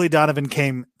Billy Donovan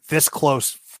came this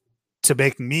close to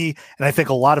making me, and I think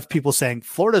a lot of people saying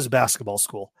Florida's a basketball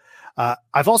school.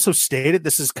 I've also stated,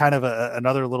 this is kind of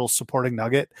another little supporting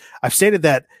nugget. I've stated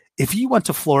that if you went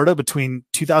to Florida between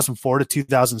 2004 to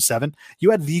 2007,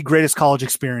 you had the greatest college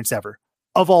experience ever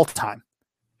of all time.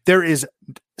 There is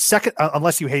second,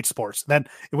 unless you hate sports, then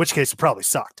in which case it probably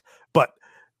sucked. But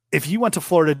if you went to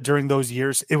Florida during those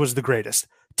years, it was the greatest.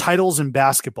 Titles in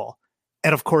basketball,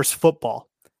 and of course football,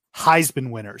 Heisman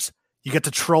winners. You get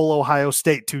to troll Ohio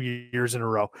State 2 years in a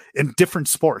row in different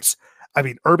sports. I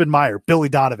mean, Urban Meyer, Billy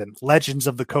Donovan, legends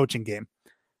of the coaching game.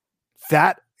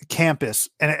 That campus,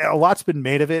 and a lot's been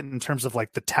made of it in terms of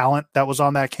like the talent that was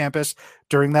on that campus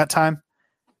during that time.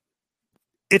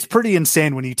 It's pretty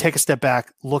insane when you take a step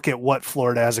back, look at what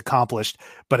Florida has accomplished,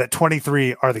 but at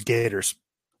 23 are the Gators.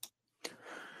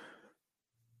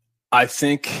 I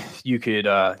think you could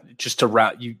just to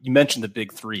route. You mentioned the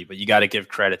big three, but you got to give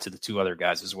credit to the two other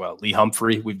guys as well. Lee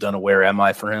Humphrey, we've done a Where Am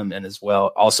I for him, and as well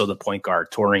also the point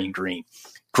guard Taurine Green.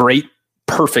 Great,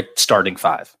 perfect starting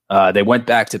five. They went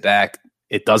back to back.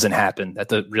 It doesn't happen.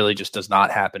 That really just does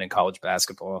not happen in college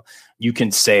basketball. You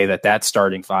can say that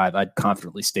starting five, I'd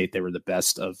confidently state they were the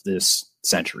best of this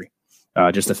century.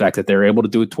 Just the fact that they're able to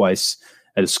do it twice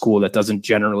at a school that doesn't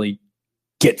generally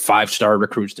get 5-star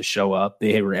recruits to show up.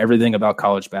 They were everything about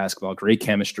college basketball, great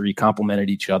chemistry, complemented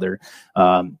each other,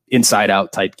 inside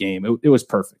out type game. It was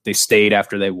perfect. They stayed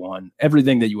after they won,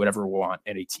 everything that you would ever want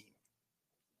in a team.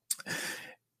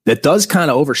 That does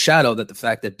kind of overshadow the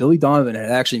fact that Billy Donovan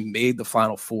had actually made the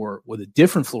Final Four with a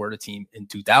different Florida team in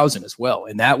 2000 as well.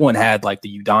 And that one had like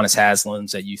the Udonis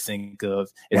Haslams that you think of.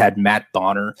 It had Matt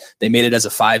Bonner. They made it as a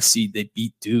 5 seed. They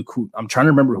beat Duke. I'm trying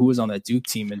to remember who was on that Duke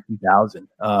team in 2000.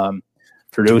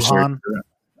 For those,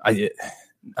 I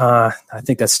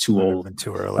think that's too old and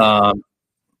too early.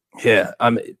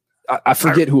 I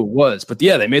forget who it was, but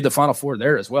yeah, they made the Final Four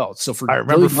there as well. So I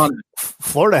remember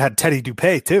Florida had Teddy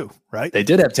Dupay too, right? They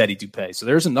did have Teddy Dupay. So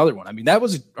there's another one. I mean, that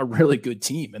was a really good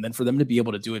team. And then for them to be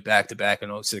able to do it back to back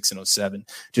in 06 and 07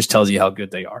 just tells you how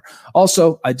good they are.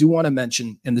 Also, I do want to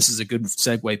mention, and this is a good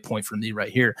segue point for me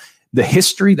right here, the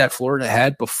history that Florida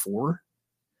had before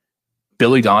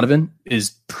Billy Donovan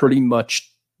is pretty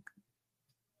much,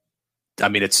 I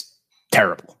mean, it's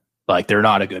terrible. Like, they're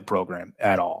not a good program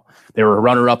at all. They were a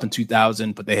runner-up in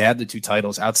 2000, but they had the 2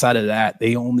 titles. Outside of that,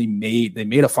 they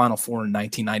made a Final Four in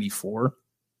 1994,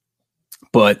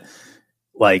 but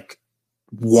like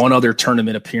one other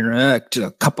tournament appearance,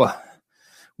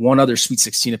 one other Sweet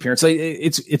 16 appearance.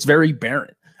 It's very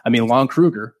barren. I mean, Lon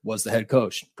Kruger was the head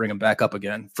coach. Bring him back up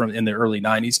again from in the early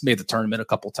 90s. Made the tournament a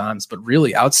couple times, but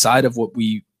really outside of what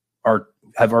we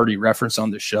have already referenced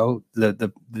on the show,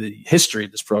 the history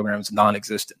of this program is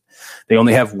non-existent. They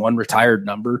only have one retired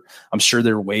number. I'm sure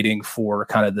they're waiting for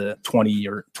kind of the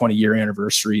 20-year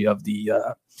anniversary of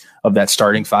that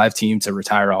starting 5 team to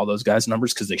retire all those guys'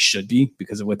 numbers, because they should be,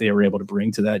 because of what they were able to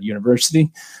bring to that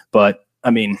university. But I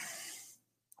mean,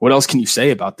 what else can you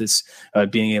say about this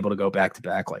being able to go back to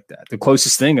back like that? The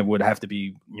closest thing would have to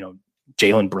be,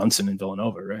 Jalen Brunson in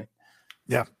Villanova, right?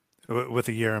 Yeah, with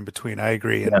a year in between. I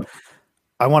agree. Yeah. And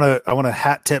I want to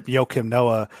hat tip Joakim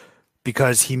Noah,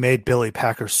 because he made Billy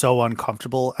Packer so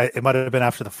uncomfortable. It might have been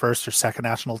after the first or second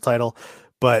national title,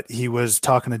 but he was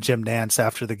talking to Jim Nantz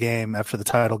after the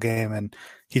title game, and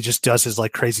he just does his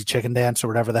like crazy chicken dance or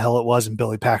whatever the hell it was. And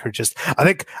Billy Packer I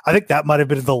think that might have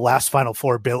been the last Final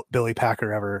Four Billy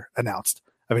Packer ever announced.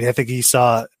 I mean, I think he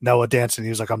saw Noah dancing.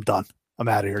 He was like, I'm done. I'm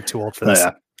out of here. Too old for this.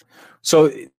 Yeah.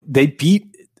 So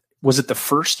was it the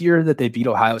first year that they beat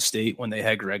Ohio State when they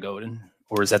had Greg Oden,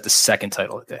 or is that the second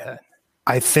title that they had?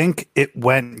 I think it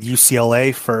went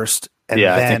UCLA first. And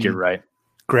then I think you're right.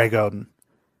 Greg Oden.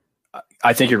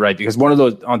 I think you're right, because one of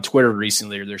those on Twitter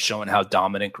recently, they're showing how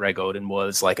dominant Greg Oden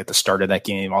was, like at the start of that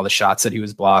game, all the shots that he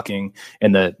was blocking,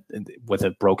 and with a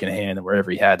broken hand and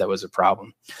wherever he had, that was a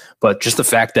problem. But just the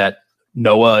fact that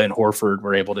Noah and Horford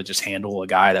were able to just handle a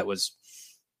guy that was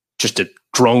just a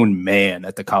grown man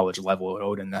at the college level at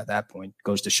Oden at that point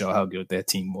goes to show how good that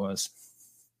team was.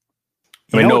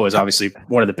 I mean, Noah is obviously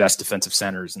one of the best defensive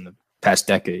centers in the past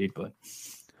decade, but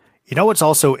what's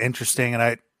also interesting,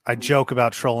 and I joke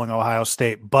about trolling Ohio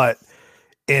State, but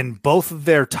in both of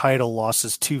their title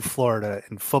losses to Florida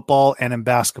in football and in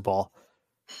basketball,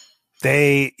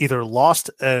 they either lost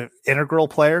an integral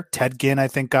player. Ted Ginn, I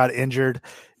think, got injured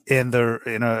in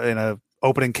a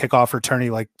opening kickoff return. He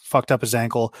like fucked up his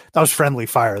ankle. That was friendly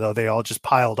fire, though. They all just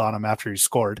piled on him after he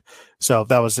scored. So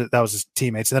that was his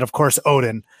teammates. And then of course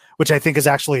Oden, which I think is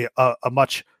actually a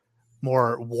much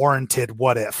more warranted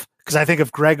what if. Because I think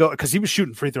if because he was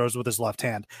shooting free throws with his left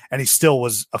hand and he still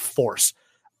was a force.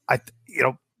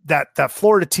 that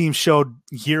Florida team showed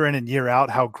year in and year out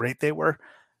how great they were.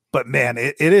 But man,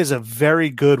 it is a very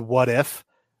good what if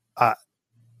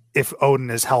Odin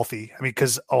is healthy. I mean,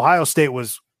 because Ohio State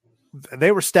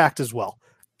they were stacked as well.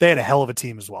 They had a hell of a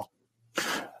team as well.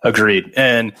 Agreed.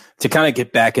 And to kind of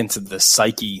get back into the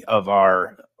psyche of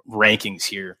our rankings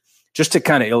here, just to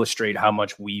kind of illustrate how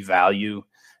much we value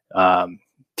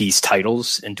these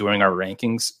titles and doing our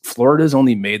rankings, Florida's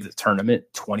only made the tournament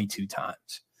 22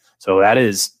 times. So that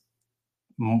is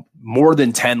more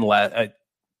than 10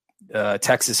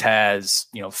 Texas has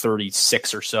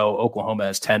 36 or so. Oklahoma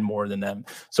has 10 more than them.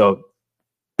 So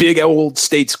big old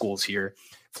state schools here.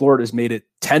 Florida's made it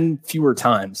 10 fewer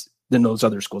times than those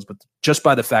other schools, but just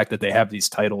by the fact that they have these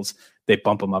titles, they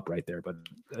bump them up right there. But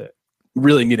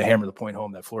really need to hammer the point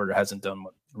home that Florida hasn't done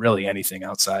really anything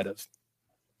outside of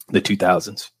the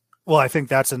 2000s. Well, I think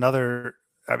that's another.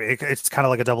 I mean, it's kind of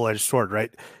like a double-edged sword,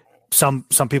 right? Some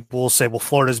people will say, well,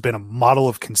 Florida's been a model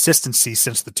of consistency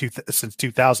since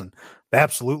 2000. They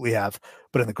absolutely have,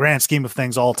 but in the grand scheme of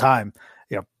things, all time,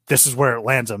 this is where it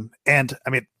lands them. And I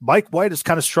mean, Mike White has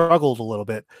kind of struggled a little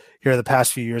bit here the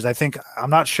past few years. I'm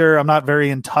not sure. I'm not very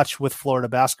in touch with Florida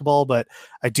basketball, but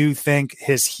I do think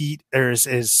his seat,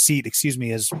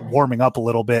 is warming up a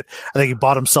little bit. I think he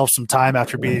bought himself some time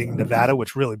after beating Nevada,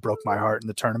 which really broke my heart in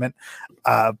the tournament.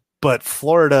 But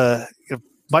Florida,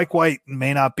 Mike White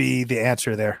may not be the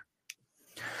answer there.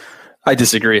 I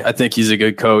disagree. I think he's a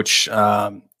good coach.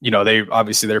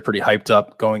 They're pretty hyped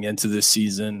up going into this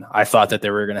season. I thought that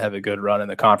they were going to have a good run in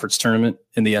the conference tournament,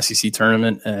 in the SEC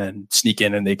tournament, and sneak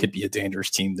in, and they could be a dangerous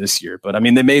team this year. But I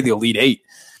mean, they made the Elite Eight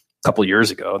a couple of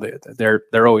years ago.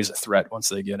 They're always a threat once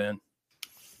they get in.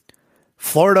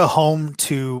 Florida home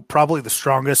to probably the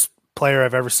strongest player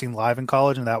I've ever seen live in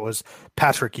college, and that was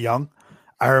Patrick Young.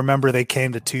 I remember they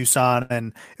came to Tucson,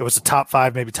 and it was a top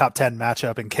 5, maybe top 10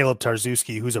 matchup, and Caleb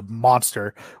Tarczewski, who's a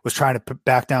monster, was trying to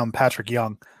back down Patrick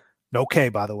Young. No K,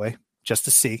 by the way, just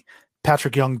to see.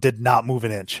 Patrick Young did not move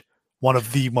an inch. One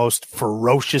of the most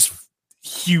ferocious,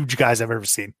 huge guys I've ever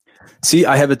seen. See,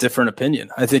 I have a different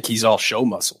opinion. I think he's all show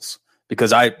muscles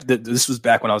because this was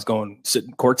back when I was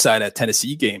sitting courtside at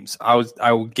Tennessee games.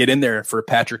 I would get in there for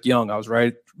Patrick Young. I was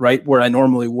right where I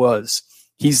normally was.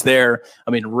 He's there.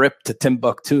 I mean, ripped to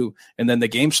Timbuktu, and then the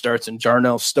game starts, and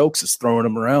Jarnell Stokes is throwing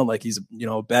him around like he's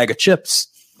a bag of chips.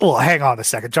 Well, hang on a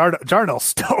second, Jarnell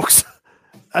Stokes.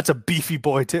 That's a beefy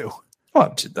boy too.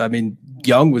 Well, I mean,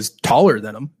 Young was taller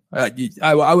than him.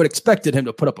 I would expected him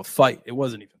to put up a fight. It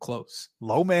wasn't even close.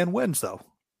 Low man wins though.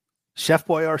 Chef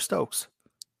Boyar Stokes.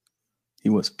 He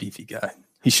was a beefy guy.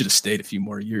 He should have stayed a few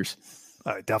more years.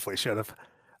 I definitely should have.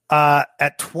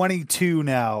 At 22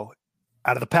 now.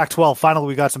 Out of the Pac-12, finally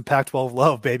we got some Pac-12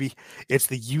 love, baby. It's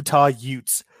the Utah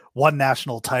Utes. 1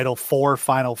 national title, 4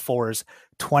 Final Fours,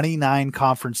 29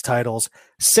 conference titles,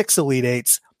 6 Elite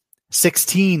Eights,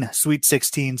 16 Sweet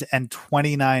 16s, and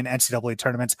 29 NCAA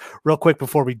tournaments. Real quick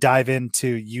before we dive into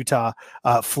Utah,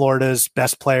 Florida's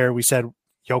best player, we said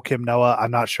Joakim Noah. I'm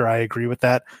not sure I agree with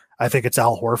that. I think it's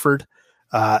Al Horford.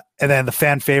 And then the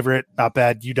fan favorite, not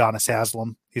bad, Udonis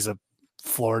Haslem. He's a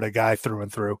Florida guy through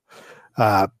and through.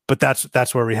 But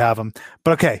that's where we have them.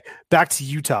 But okay, back to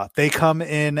Utah. They come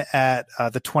in at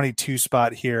the 22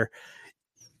 spot here.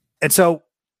 And so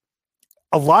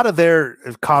a lot of their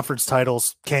conference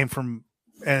titles came from,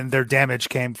 and their damage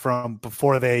came from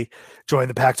before they joined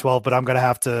the Pac-12, but I'm going to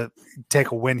have to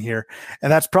take a win here. And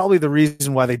that's probably the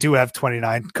reason why they do have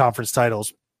 29 conference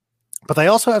titles. But they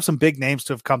also have some big names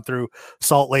to have come through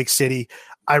Salt Lake City.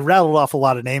 I rattled off a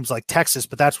lot of names like Texas,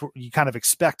 but that's what you kind of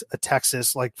expect a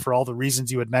Texas, like for all the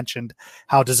reasons you had mentioned,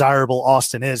 how desirable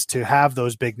Austin is to have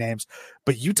those big names.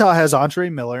 But Utah has Andre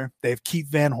Miller. They have Keith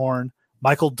Van Horn,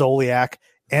 Michael Doliak,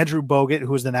 Andrew Bogut,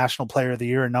 who was the National Player of the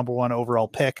Year and number 1 overall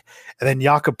pick, and then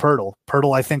Jakob Poeltl.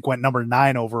 Poeltl, I think, went number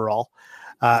 9 overall.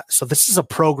 So this is a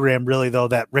program, really, though,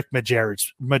 that Rick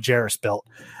Majerus built.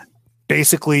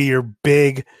 Basically, your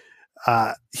big,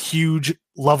 huge,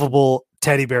 lovable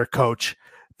teddy bear coach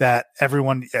that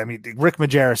everyone, I mean, Rick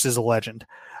Majerus is a legend.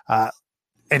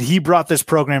 And he brought this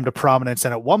program to prominence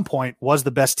and at one point was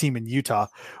the best team in Utah,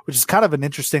 which is kind of an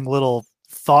interesting little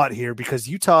thought here because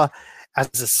Utah as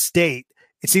a state,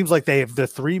 it seems like they have the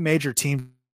 3 major teams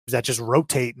that just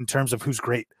rotate in terms of who's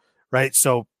great, right?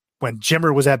 So when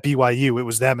Jimmer was at BYU, it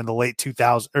was them in the late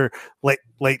 2000s or late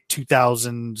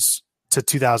 2000s to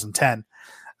 2010.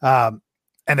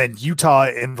 And then Utah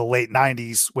in the late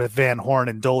 90s with Van Horn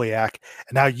and Doliak.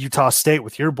 And now Utah State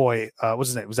with your boy, what's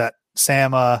his name? Was that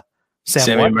Sam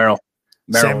Merrill.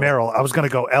 Sam Merrill. I was going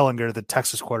to go Ellinger, the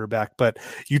Texas quarterback, but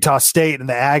Utah State and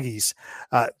the Aggies,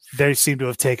 they seem to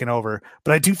have taken over.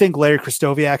 But I do think Larry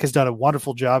Krystkowiak has done a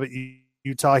wonderful job at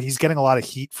Utah. He's getting a lot of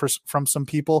heat from some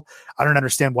people. I don't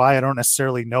understand why. I don't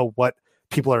necessarily know what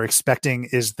people are expecting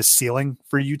is the ceiling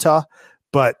for Utah,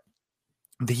 but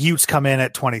the Utes come in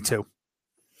at 22.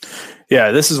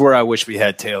 Yeah, this is where I wish we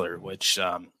had Taylor, which,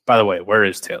 by the way, where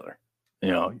is Taylor?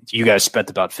 You guys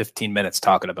spent about 15 minutes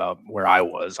talking about where I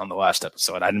was on the last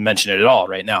episode. I didn't mention it at all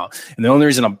right now. And the only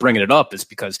reason I'm bringing it up is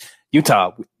because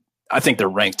Utah, I think they're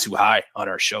ranked too high on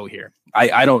our show here.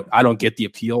 I don't get the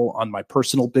appeal on my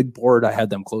personal big board. I had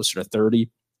them closer to 30.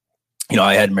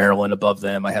 I had Maryland above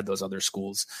them. I had those other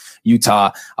schools.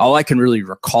 Utah, all I can really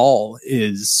recall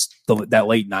is that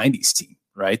late 90s team,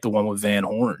 right? The one with Van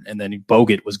Horn. And then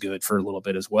Bogut was good for a little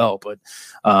bit as well. But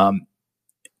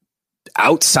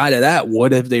outside of that,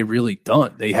 what have they really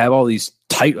done? They have all these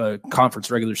tight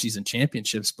conference regular season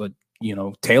championships, but,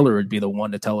 Taylor would be the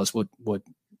one to tell us what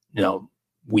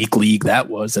weak league that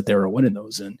was that they were winning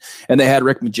those in. And they had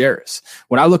Rick Majerus.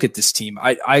 When I look at this team,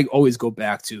 I always go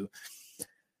back to,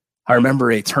 I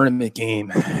remember a tournament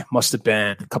game, must have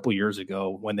been a couple years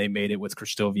ago when they made it with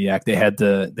Krystkowiak. They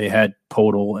had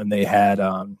Podol, and they had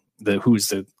who's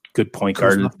the good point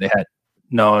guard. They had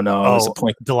it was a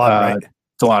point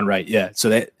DeLon Wright. Yeah.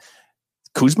 So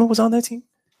Kuzma was on that team.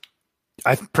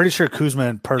 I'm pretty sure Kuzma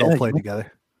and Pirtle played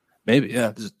together. Maybe,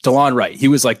 yeah. DeLon Wright. He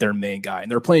was like their main guy. And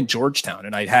they were playing Georgetown.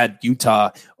 And I had Utah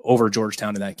over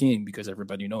Georgetown in that game because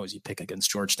everybody knows you pick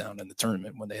against Georgetown in the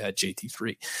tournament when they had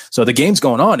JT3. So the game's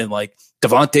going on, and like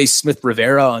Devontae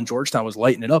Smith-Rivera on Georgetown was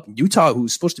lighting it up. And Utah, who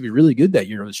was supposed to be really good that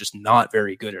year, was just not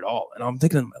very good at all. And I'm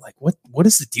thinking, like, what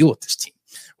is the deal with this team?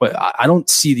 But I don't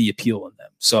see the appeal in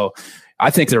them. So I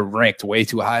think they're ranked way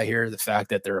too high here. The fact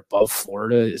that they're above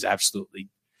Florida is absolutely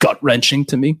gut-wrenching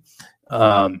to me.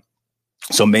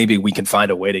 So maybe we can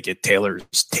find a way to get Taylor's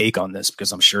take on this,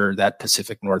 because I'm sure that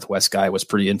Pacific Northwest guy was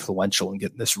pretty influential in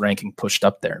getting this ranking pushed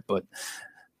up there, but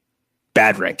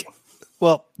bad ranking.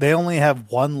 Well, they only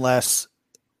have one less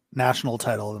national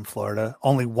title than Florida,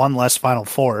 only one less Final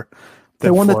Four. They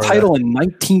won the title in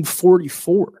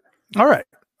 1944. All right.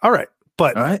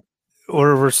 But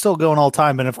we're still going all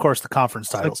time. And of course the conference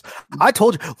titles. I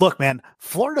told you, look, man,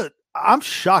 Florida, I'm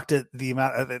shocked at the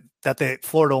amount that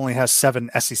Florida only has 7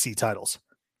 SEC titles.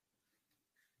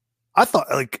 I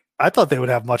thought they would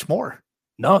have much more.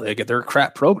 No, they're a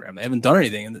crap program. They haven't done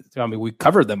anything. I mean, we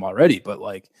covered them already, but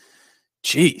like,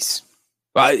 geez.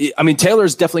 I mean,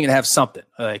 Taylor's definitely going to have something.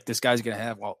 Like, this guy's going to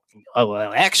have,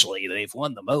 actually, they've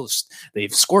won the most.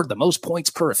 They've scored the most points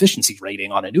per efficiency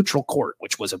rating on a neutral court,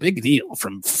 which was a big deal,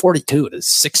 from 42 to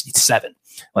 67.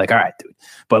 Like, all right, dude.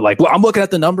 But like, well, I'm looking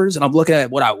at the numbers and I'm looking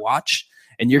at what I watch,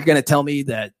 and you're going to tell me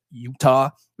that Utah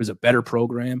was a better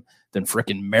program than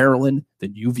frickin' Maryland,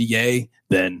 than UVA,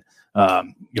 than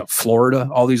Florida,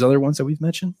 all these other ones that we've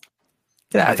mentioned?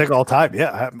 I think all time.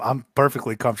 Yeah, I'm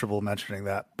perfectly comfortable mentioning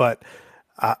that. But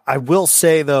I will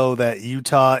say, though, that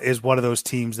Utah is one of those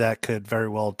teams that could very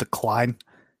well decline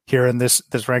here in this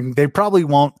ranking. They probably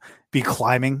won't be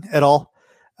climbing at all,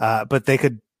 but they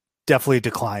could definitely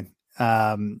decline.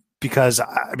 Because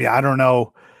I don't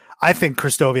know. I think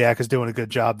Krystkowiak is doing a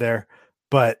good job there,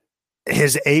 but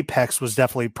his apex was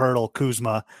definitely Pirtle,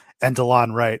 Kuzma, and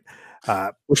DeLon Wright,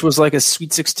 which was like a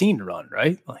Sweet 16 run,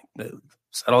 right? Like,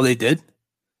 is that all they did?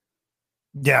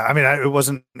 Yeah, I mean, it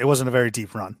wasn't a very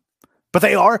deep run, but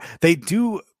they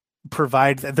do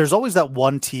provide. There's always that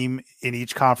one team in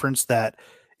each conference that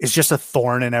is just a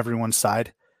thorn in everyone's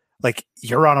side. Like,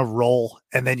 you're on a roll,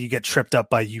 and then you get tripped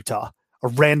up by Utah. A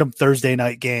random Thursday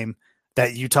night game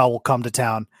that Utah will come to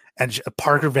town, and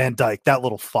Parker Van Dyke, that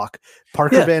little fuck,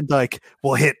 Van Dyke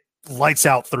will hit lights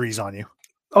out threes on you.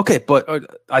 Okay, but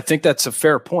I think that's a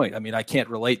fair point. I mean, I can't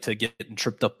relate to getting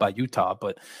tripped up by Utah,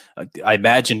 but I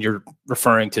imagine you're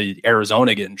referring to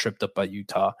Arizona getting tripped up by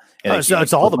Utah.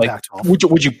 It's all the Pac-12.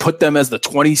 Would you put them as the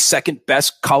 22nd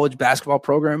best college basketball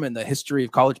program in the history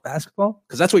of college basketball?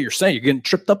 Because that's what you're saying. You're getting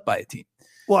tripped up by a team.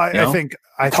 Well, I think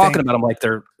talking about them like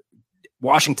they're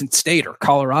Washington State or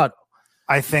Colorado.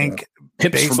 I think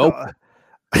pimps from Oakland.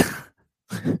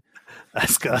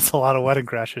 That's a lot of wedding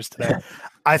crashers today.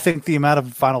 I think the amount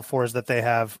of Final Fours that they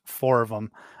have, 4 of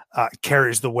them,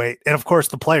 carries the weight. And of course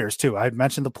the players too. I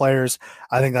mentioned the players.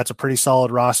 I think that's a pretty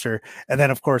solid roster. And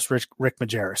then of course, Rick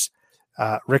Majerus.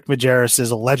 Rick Majerus is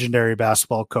a legendary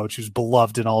basketball coach who's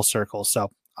beloved in all circles.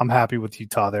 So I'm happy with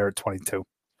Utah there at 22.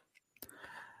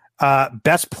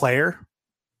 Best player,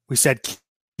 we said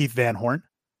Keith Van Horn.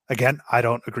 Again, I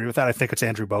don't agree with that. I think it's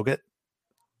Andrew Bogut.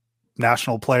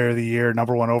 National Player of the Year,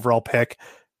 number 1 overall pick.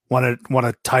 won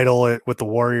a title with the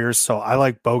Warriors. So I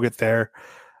like Bogut there.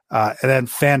 And then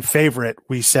fan favorite,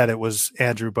 we said it was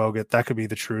Andrew Bogut. That could be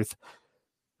the truth.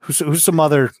 Who's some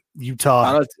other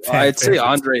Utah? I'd say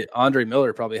Andre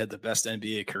Miller probably had the best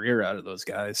NBA career out of those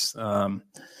guys.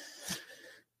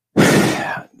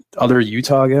 Other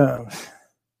Utah guy.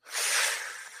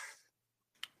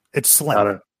 It's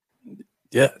slim.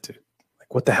 Yeah, dude.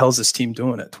 Like, what the hell is this team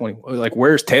doing at 20? Like,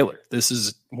 where's Taylor?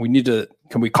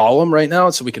 Can we call him right now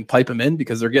so we can pipe him in,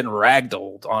 because they're getting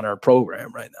ragdolled on our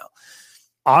program right now.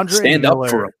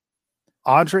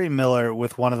 Andre Miller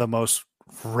with one of the most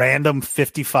random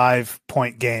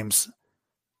 55-point games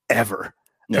ever.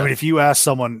 Yeah. I mean, if you ask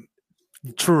someone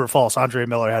true or false, Andre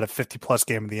Miller had a 50-plus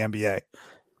game in the NBA,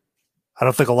 I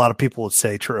don't think a lot of people would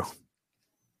say true.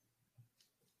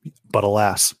 But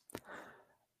alas.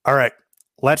 All right,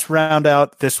 let's round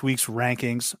out this week's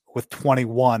rankings with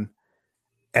 21.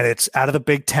 And it's out of the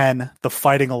Big Ten, the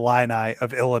Fighting Illini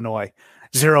of Illinois.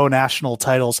 0 national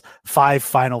titles, 5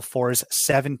 Final Fours,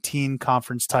 17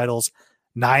 conference titles,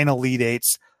 9 Elite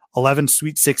Eights, 11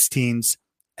 Sweet 16s,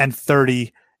 and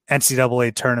 30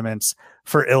 NCAA tournaments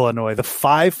for Illinois. The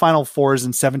 5 Final Fours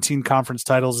and 17 conference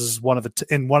titles is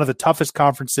in one of the toughest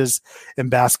conferences in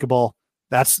basketball.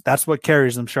 That's what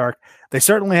carries them, Shark. They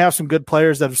certainly have some good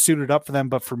players that have suited up for them,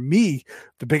 but for me,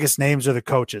 the biggest names are the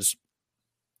coaches.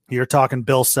 You're talking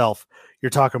Bill Self. You're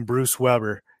talking Bruce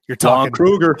Weber. You're talking Lon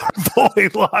Kruger.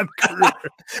 Lon Kruger.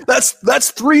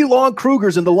 That's 3 Lon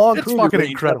Krugers in the Lon It's Kruger. Fucking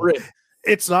incredible.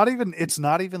 It's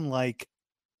not even like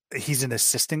he's an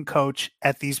assistant coach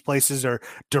at these places or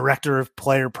director of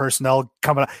player personnel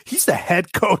coming up. He's the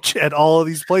head coach at all of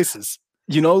these places.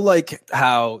 You know, like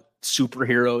how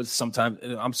superheroes sometimes,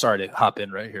 I'm sorry to hop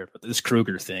in right here, but this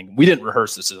Kruger thing, we didn't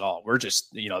rehearse this at all. We're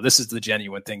just, this is the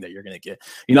genuine thing that you're going to get.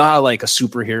 You know how like a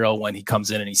superhero, when he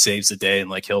comes in and he saves the day and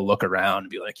like he'll look around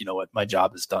and be like, you know what, my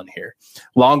job is done here.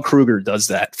 Lon Kruger does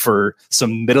that for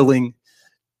some middling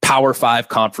Power 5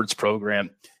 conference program,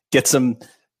 gets them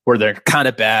where they're kind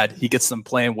of bad. He gets them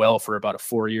playing well for about a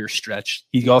 4-year stretch.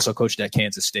 He also coached at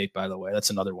Kansas State, by the way.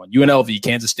 That's another one. UNLV,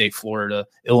 Kansas State, Florida,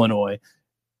 Illinois,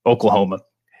 Oklahoma.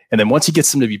 And then once he gets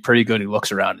them to be pretty good, he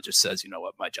looks around and just says, you know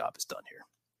what, my job is done here.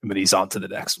 But he's on to the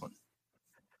next one.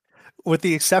 With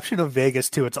the exception of Vegas,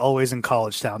 too, it's always in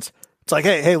college towns. It's like,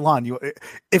 hey, Lon,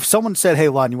 if someone said, hey,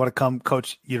 Lon, you want to come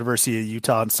coach University of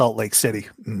Utah in Salt Lake City?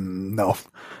 No,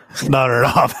 not at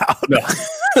all. No.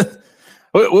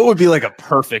 What would be like a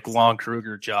perfect Lon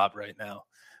Kruger job right now?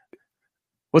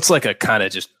 What's like a kind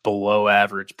of just below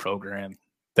average program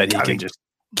that he can just...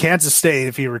 Kansas State,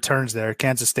 if he returns there,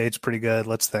 Kansas State's pretty good.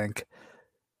 Let's think.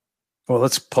 Well,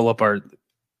 let's pull up I'm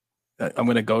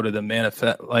going to go to the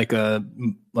manifest, like a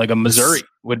Missouri.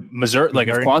 Would Missouri, like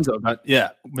if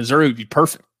Kwanzaa, Missouri would be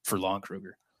perfect for Lon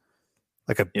Kruger.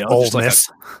 Like Ole Miss.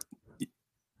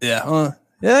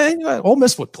 Ole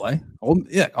Miss would play.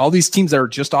 All these teams that are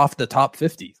just off the top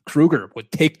 50, Kruger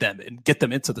would take them and get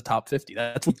them into the top 50.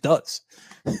 That's what he does.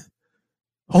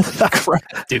 Holy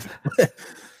crap, dude.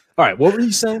 All right, what were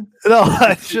you saying? No,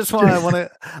 I just want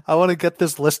to get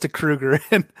this list of Kruger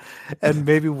in, and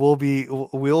maybe we'll be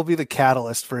the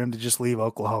catalyst for him to just leave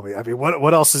Oklahoma. I mean,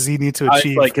 what else does he need to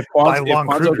achieve?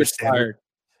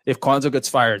 If Kwanzaa gets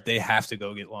fired, they have to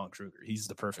go get Lon Kruger. He's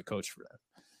the perfect coach for that.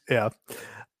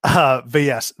 Yeah, but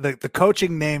yes, the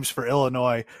coaching names for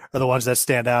Illinois are the ones that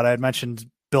stand out. I had mentioned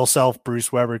Bill Self,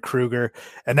 Bruce Weber, Kruger,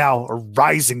 and now a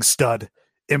rising stud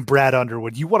in Brad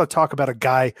Underwood. You want to talk about a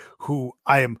guy who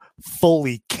I am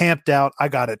fully camped out. I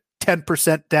got a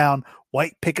 10% down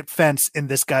white picket fence in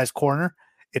this guy's corner.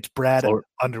 It's Brad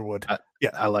Underwood.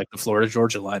 I like the Florida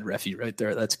Georgia line, Reffy, right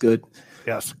there. That's good.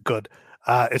 Yes, good.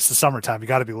 It's the summertime. You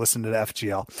got to be listening to the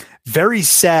FGL. Very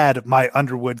sad, my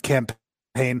Underwood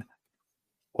campaign.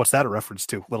 What's that a reference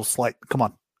to? Little slight. Come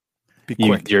on. Be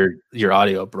quick. Your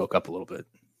audio broke up a little bit.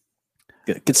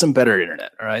 Get some better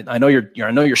internet, all right? I know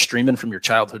you're streaming from your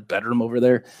childhood bedroom over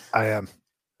there. I am.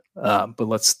 But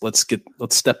let's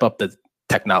step up the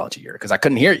technology here, because I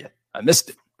couldn't hear you. I missed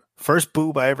it. First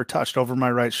boob I ever touched over my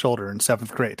right shoulder in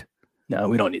 7th grade. No,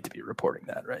 we don't need to be reporting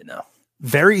that right now.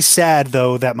 Very sad,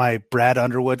 though, that my Brad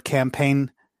Underwood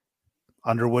campaign.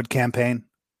 What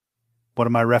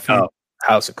am I referencing? Oh,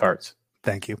 House of Cards.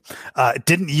 Thank you.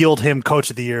 Didn't yield him Coach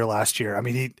of the Year last year. I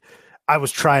mean, I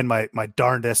was trying my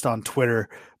darndest on Twitter,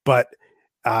 but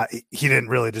he didn't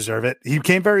really deserve it. He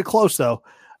came very close, though,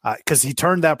 because he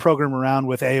turned that program around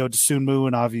with Ayo Dosunmu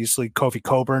and obviously Kofi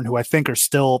Coburn, who I think are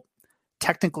still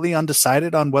technically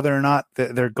undecided on whether or not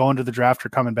they're going to the draft or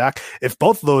coming back. If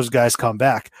both of those guys come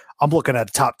back, I'm looking at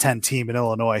a top 10 team in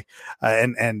Illinois,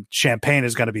 and Champaign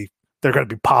is going to be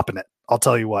popping it I'll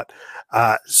tell you what.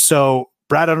 So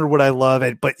Brad Underwood, I love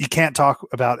it, but you can't talk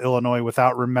about Illinois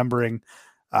without remembering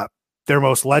their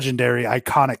most legendary,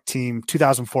 iconic team,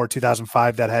 2004,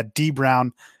 2005, that had Dee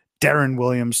Brown, Darren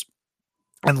Williams,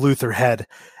 and Luther Head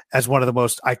as one of the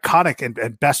most iconic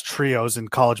and best trios in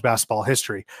college basketball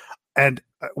history. And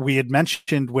we had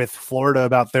mentioned with Florida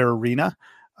about their arena.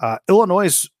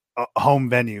 Illinois' home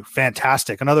venue,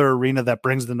 fantastic. Another arena that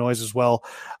brings the noise as well.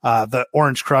 The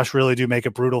Orange Crush really do make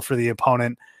it brutal for the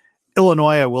opponent.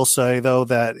 Illinois, I will say, though,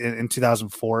 that in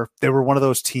 2004, they were one of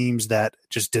those teams that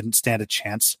just didn't stand a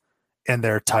chance in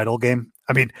their title game.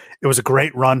 I mean, it was a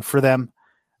great run for them.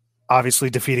 Obviously,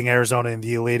 defeating Arizona in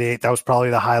the Elite Eight, that was probably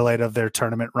the highlight of their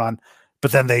tournament run.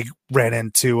 But then they ran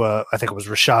into, I think it was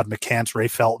Rashad McCants, Ray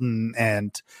Felton,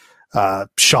 and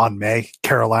Sean May,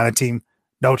 Carolina team.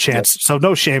 No chance. Yep. So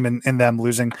no shame in them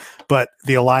losing. But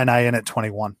the Illini in at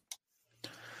 21.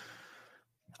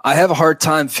 I have a hard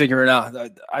time figuring out. You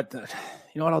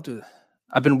know what I'll do?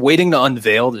 I've been waiting to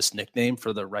unveil this nickname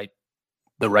for the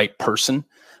right person,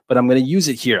 but I'm going to use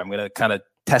it here. I'm going to kind of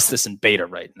test this in beta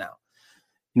right now.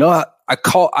 You know,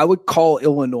 I would call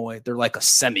Illinois, they're like a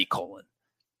semicolon.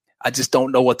 I just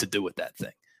don't know what to do with that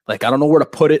thing. Like, I don't know where to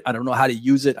put it. I don't know how to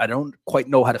use it. I don't quite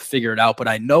know how to figure it out, but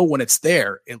I know when it's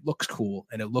there, it looks cool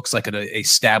and it looks like an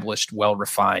established,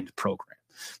 well-refined program.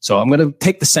 So I'm going to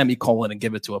take the semicolon and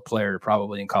give it to a player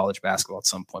probably in college basketball at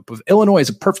some point. But Illinois is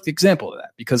a perfect example of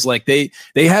that because like they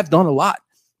have done a lot.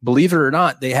 Believe it or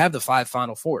not, they have the 5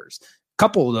 Final Fours.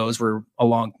 Couple of those were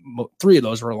 3 of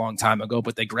those were a long time ago,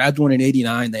 but they grabbed one in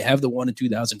 89. They have the one in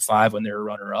 2005 when they were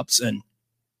runner-ups. And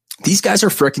these guys are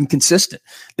freaking consistent.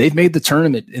 They've made the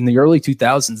tournament in the early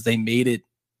 2000s. They made it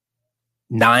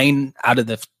 9 out of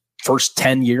the first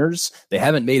 10 years. They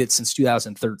haven't made it since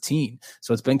 2013.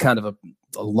 So it's been kind of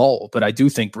a lull, but I do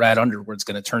think Brad Underwood's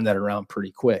going to turn that around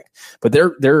pretty quick. But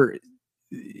they're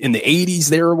in the 80s,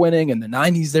 they were winning. In the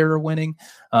 90s, they were winning.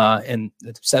 And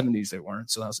the 70s, they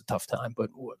weren't. So that was a tough time. But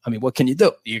I mean, what can you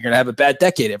do? You're going to have a bad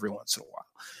decade every once in a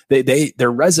while.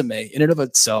 Their resume in and of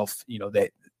itself, you know, they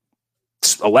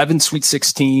 11 Sweet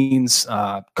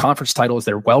 16s, conference titles.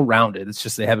 They're well-rounded. It's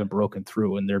just they haven't broken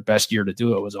through. And their best year to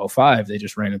do it was 05. They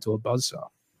just ran into a buzzsaw.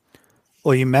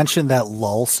 Well, you mentioned that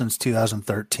lull since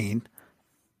 2013,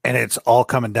 and it's all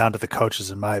coming down to the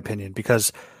coaches, in my opinion,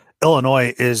 because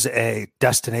Illinois is a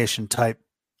destination type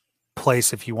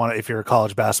place if you're a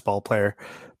college basketball player.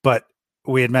 But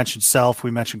we had mentioned Self,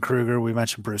 we mentioned Kruger, we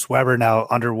mentioned Bruce Weber, now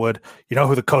Underwood. You know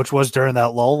who the coach was during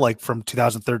that lull, like from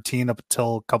 2013 up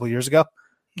until a couple of years ago?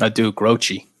 I do.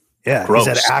 Groce. Yeah, gross.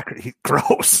 He's at Akron.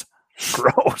 Gross.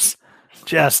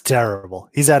 Just terrible.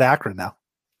 He's at Akron now.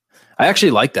 I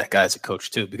actually like that guy as a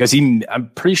coach too, because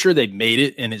I'm pretty sure they made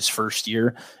it in his first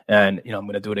year. And, you know, I'm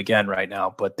going to do it again right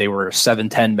now, but they were a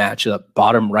 7-10 matchup,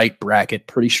 bottom right bracket.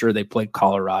 Pretty sure they played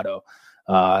Colorado,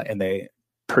 and they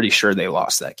pretty sure they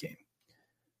lost that game.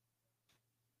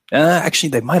 Actually,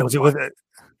 they might have.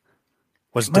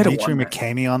 Was Dimitri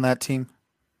McCamey on that team?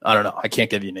 I don't know. I can't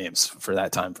give you names for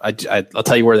that time. I'll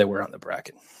tell you where they were on the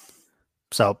bracket.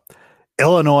 So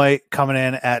Illinois coming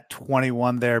in at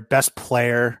 21 there. Best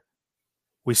player,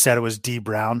 we said it was Dee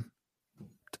Brown.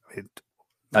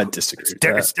 I disagree.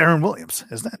 It's Darren Williams,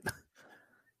 isn't it?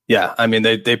 Yeah. I mean,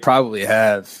 they probably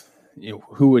have, you know,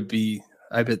 who would be,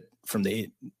 I bet from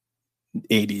the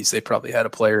 80s, they probably had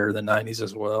a player in the 90s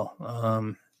as well.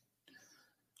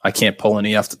 I can't pull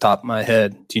any off the top of my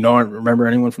head. Do you remember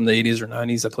anyone from the 80s or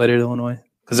 90s that played at Illinois?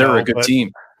 Because they were a good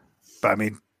team. But I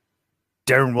mean,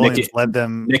 Darren Williams led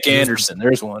them. Nick Anderson,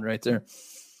 there's one right there.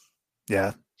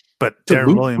 Yeah, but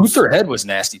Darren Williams. Luther Head was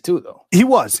nasty too, though. He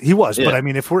was. Yeah. But I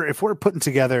mean, if we're putting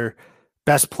together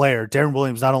best player, Darren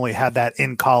Williams not only had that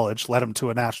in college, led him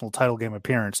to a national title game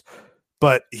appearance,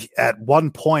 but at one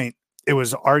point it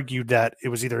was argued that it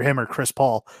was either him or Chris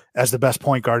Paul as the best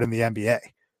point guard in the NBA.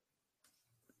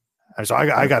 So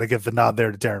I got to give the nod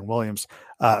there to Darren Williams.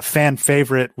 Fan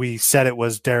favorite, we said it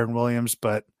was Darren Williams,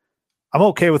 but I'm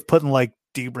okay with putting like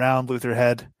Dee Brown, Luther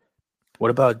Head.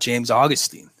 What about James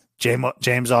Augustine?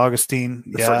 James Augustine.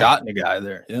 The forgotten guy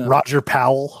there. Yeah. Roger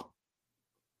Powell.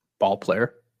 Ball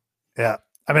player. Yeah.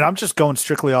 I mean, I'm just going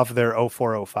strictly off of their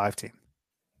 04-05 team.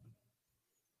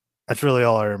 That's really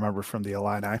all I remember from the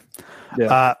Illini.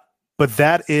 Yeah. But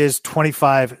that is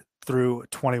 25 through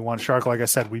 21. Shark, like I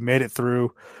said, we made it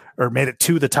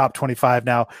to the top 25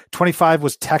 now. 25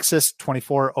 was Texas,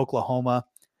 24 Oklahoma,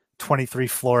 23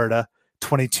 Florida,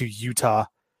 22 Utah,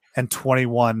 and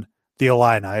 21 the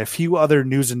Illini. A few other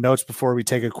news and notes before we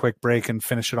take a quick break and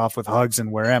finish it off with hugs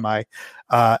and where am I?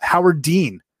 Howard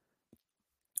Dean,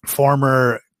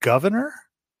 former governor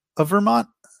of Vermont.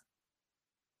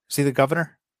 Is he the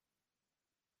governor?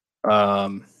 I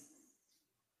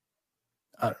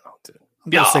don't know, dude. I'm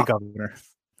going to say governor.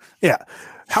 Yeah.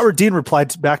 Howard Dean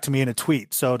replied back to me in a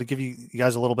tweet. So to give you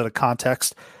guys a little bit of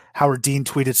context, Howard Dean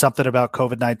tweeted something about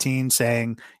COVID-19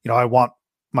 saying, I want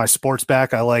my sports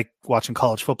back. I like watching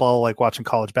college football, I like watching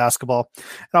college basketball.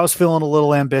 And I was feeling a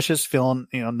little ambitious, feeling,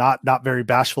 not very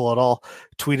bashful at all.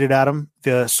 Tweeted at him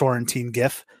the Sorrentine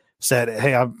gif, said,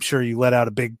 "Hey, I'm sure you let out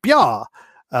a big blah."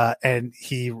 And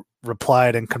he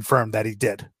replied and confirmed that he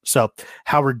did. So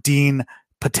Howard Dean,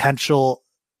 potential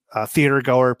theater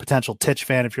goer, potential Titch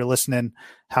fan, if you're listening,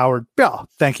 Howard,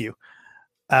 thank you.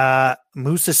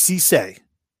 Moussa Cisse,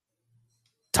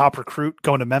 top recruit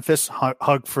going to Memphis,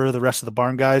 hug for the rest of the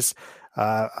Barn guys.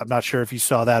 I'm not sure if you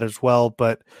saw that as well,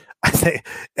 but I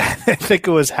think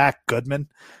it was Hack Goodman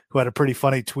who had a pretty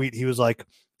funny tweet. He was like,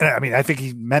 I think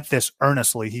he meant this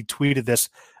earnestly. He tweeted this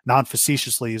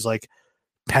non-facetiously. He's like,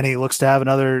 Penny looks to have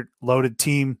another loaded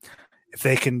team if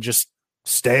they can just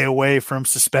stay away from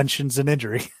suspensions and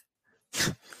injury.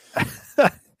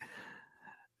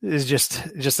 It's just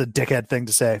a dickhead thing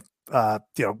to say.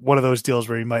 One of those deals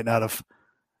where you might not have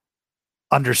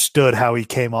understood how he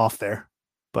came off there,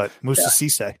 but Moussa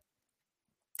Cisse.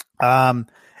 And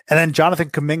then Jonathan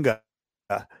Kuminga,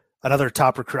 another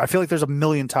top recruit. I feel like there's a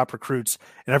million top recruits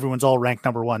and everyone's all ranked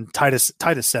number one. Titus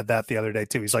said that the other day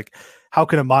too. He's like, how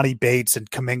can Amani Bates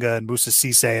and Kuminga and Moussa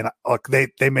Cisse, and look,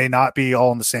 they may not be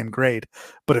all in the same grade,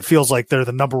 but it feels like they're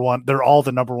the number one. They're all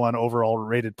the number one overall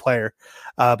rated player.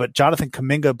 But Jonathan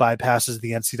Kuminga bypasses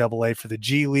the NCAA for the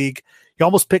G League. He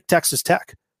almost picked Texas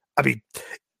Tech. I mean,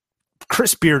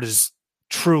 Chris Beard is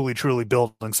truly, truly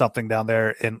building something down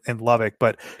there in Lubbock,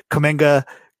 but Kuminga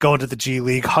going to the G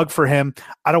League, hug for him.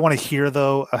 I don't want to hear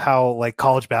though how like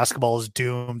college basketball is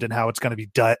doomed and how it's going to be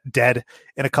dead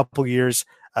in a couple years.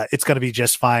 It's going to be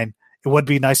just fine. It would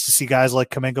be nice to see guys like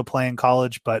Kuminga play in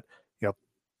college, but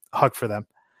hug for them.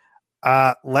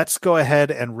 Let's go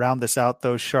ahead and round this out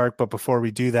though, Shark. But before we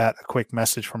do that, a quick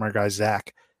message from our guy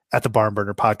Zach at the Barn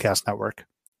Burner Podcast Network.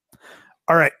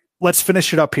 All right, let's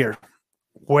finish it up here.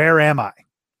 Where am I?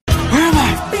 Where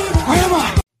am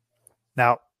I?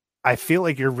 Now, I feel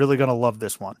like you're really going to love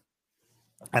this one.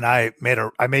 And I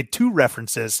made two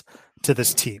references to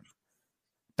this team.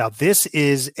 Now, this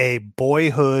is a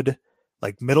boyhood,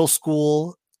 like middle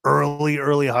school,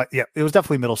 early high. Yeah, it was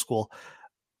definitely middle school.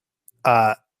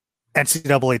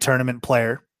 NCAA tournament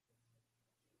player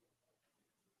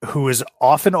who is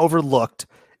often overlooked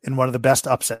in one of the best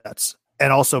upsets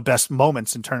and also best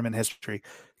moments in tournament history.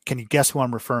 Can you guess who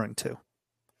I'm referring to?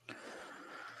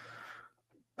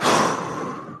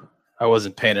 I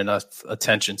wasn't paying enough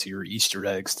attention to your Easter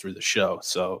eggs through the show,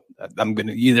 so I'm going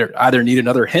to either need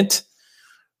another hint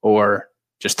or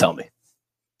just tell me.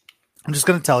 I'm just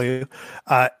going to tell you.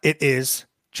 It is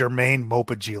Jermaine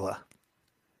Mopagila.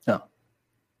 No,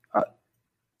 I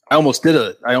almost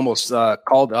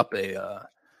called up a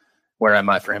where am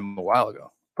I for him a while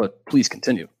ago, but please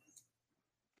continue.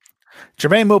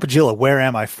 Jermaine Mopagila, where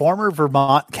am I? Former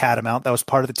Vermont Catamount that was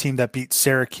part of the team that beat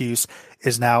Syracuse,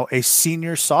 is now a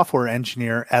senior software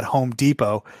engineer at Home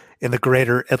Depot in the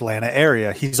greater Atlanta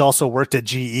area. He's also worked at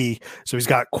GE, so he's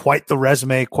got quite the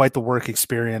resume, quite the work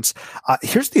experience.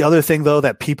 Here's the other thing, though,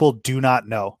 that people do not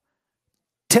know.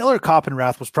 Taylor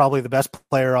Coppenrath was probably the best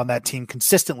player on that team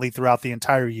consistently throughout the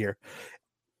entire year.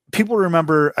 People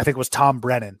remember, I think it was Tom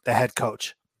Brennan, the head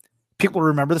coach. People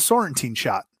remember the Sorrentine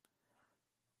shot.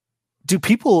 Do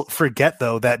people forget,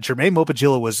 though, that Jermaine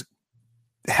Mopagila was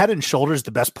head and shoulders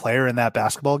the best player in that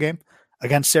basketball game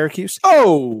against Syracuse? He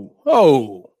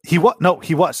was. No,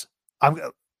 he was.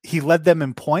 He led them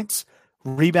in points,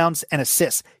 rebounds, and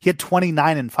assists. He had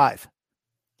 29 and 5.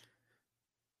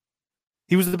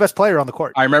 He was the best player on the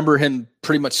court. I remember him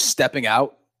pretty much stepping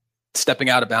out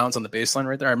of bounds on the baseline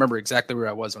right there. I remember exactly where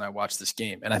I was when I watched this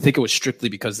game. And I think it was strictly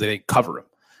because they didn't cover him.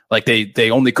 Like they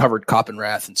only covered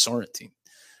Coppenrath and Sorrentine.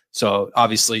 So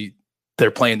obviously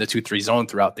they're playing the 2-3 zone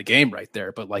throughout the game right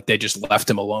there, but like they just left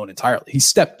him alone entirely. He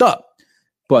stepped up,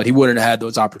 but he wouldn't have had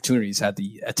those opportunities had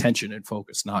the attention and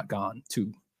focus not gone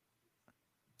to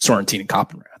Sorrentine and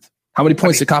Coppenrath. How many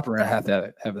points did Coppenrath have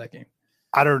that game?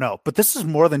 I don't know, but this is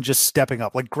more than just stepping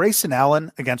up. Like Grayson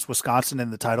Allen against Wisconsin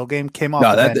in the title game came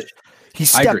off the bench. He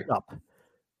stepped up.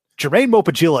 Jermaine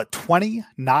Mopagila at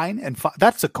 29 and 5.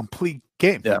 That's a complete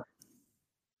game. Yeah.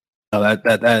 No,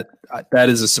 that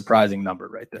is a surprising number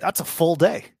right there. That's a full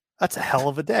day. That's a hell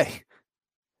of a day.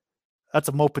 That's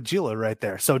a Mopagila right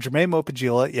there. So Jermaine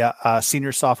Mopagila,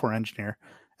 senior software engineer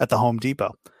at the Home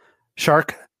Depot.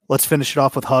 Shark, let's finish it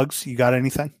off with hugs. You got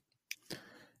anything?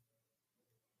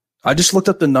 I just looked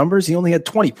up the numbers. He only had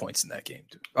 20 points in that game,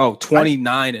 dude. Oh,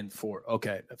 29 and 4.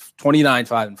 Okay. 29,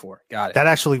 5 and 4. Got it. That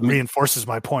actually reinforces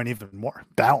my point even more.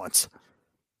 Balance.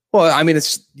 Well, I mean,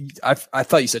 I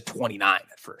thought you said 29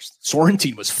 at first.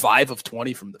 Sorrentine was 5 of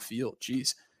 20 from the field.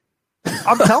 Jeez.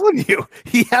 I'm telling you,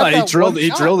 he had he drilled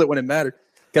it when it mattered.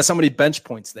 Guess how many bench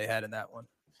points they had in that one?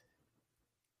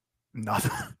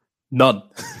 Nothing. None.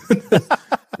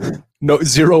 No,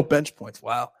 0 bench points.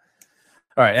 Wow.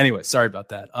 All right. Anyway, sorry about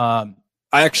that.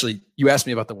 You asked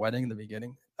me about the wedding in the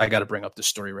beginning. I got to bring up the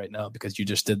story right now because you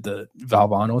just did the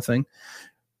Valvano thing.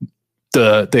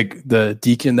 The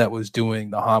deacon that was doing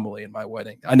the homily in my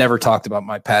wedding. I never talked about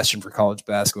my passion for college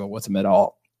basketball with him at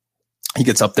all. He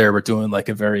gets up there. We're doing like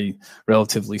a very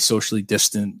relatively socially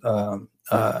distant,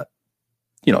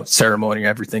 ceremony and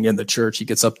everything in the church. He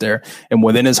gets up there and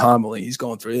within his homily, he's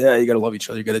going through, you got to love each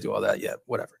other. You got to do all that. Yeah,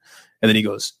 whatever. And then he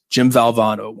goes, Jim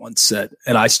Valvano once said,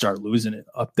 and I start losing it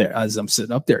up there as I'm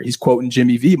sitting up there. He's quoting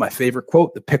Jimmy V, my favorite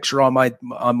quote, the picture on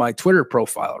my Twitter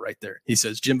profile right there. He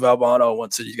says, Jim Valvano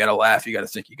once said, you got to laugh. You got to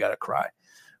think, you got to cry.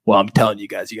 Well, I'm telling you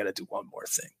guys, you got to do one more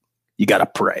thing. You got to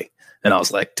pray. And I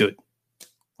was like, dude,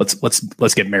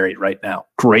 let's get married right now.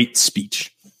 Great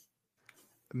speech.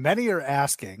 Many are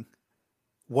asking,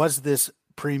 was this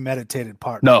premeditated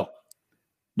part? No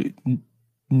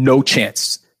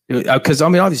chance. Because, I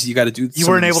mean, obviously you got to do. You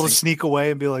weren't able to sneak away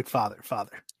and be like, Father.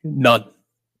 None.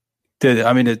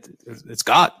 I mean, it's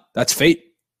God. That's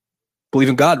fate. Believe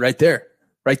in God right there.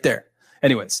 Right there.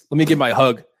 Anyways, let me give my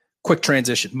hug. Quick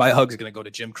transition. My hug is going to go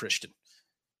to Jim Christian.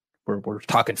 We're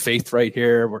talking faith right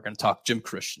here. We're going to talk Jim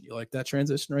Christian. You like that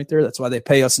transition right there? That's why they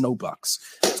pay us no bucks.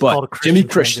 But Jimmy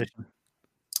Christian.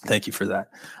 Thank you for that.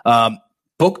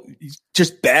 Book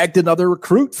just bagged another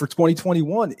recruit for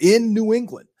 2021 in New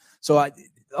England. So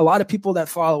a lot of people that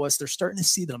follow us, they're starting to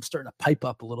see that I'm starting to pipe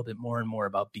up a little bit more and more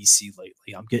about BC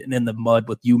lately. I'm getting in the mud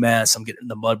with UMass. I'm getting in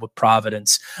the mud with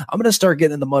Providence. I'm going to start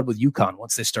getting in the mud with UConn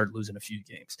once they start losing a few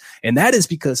games. And that is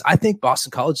because I think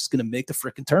Boston College is going to make the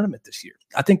freaking tournament this year.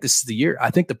 I think this is the year.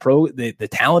 I think the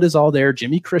talent is all there.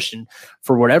 Jimmy Christian,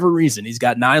 for whatever reason, he's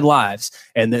got 9 lives,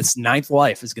 and this 9th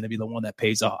life is going to be the one that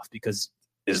pays off because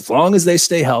as long as they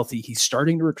stay healthy, he's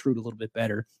starting to recruit a little bit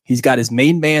better. He's got his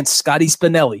main man, Scotty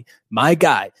Spinelli, my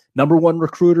guy, #1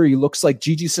 recruiter. He looks like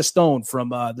Gigi Sistone from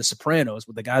The Sopranos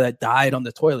with the guy that died on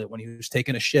the toilet when he was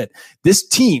taking a shit. This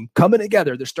team coming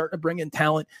together, they're starting to bring in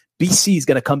talent. BC is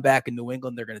going to come back in New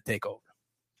England. They're going to take over.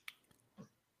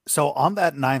 So on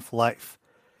that 9th life,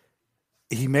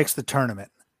 he makes the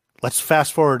tournament. Let's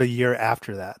fast forward a year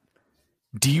after that.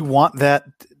 Do you want that?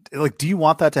 Do you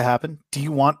want that to happen? Do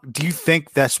you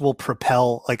think this will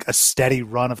propel like a steady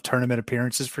run of tournament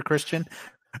appearances for Christian?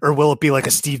 Or will it be like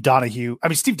a Steve Donahue? I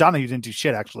mean, Steve Donahue didn't do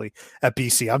shit actually at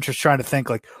BC. I'm just trying to think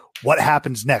like what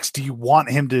happens next. Do you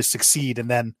want him to succeed and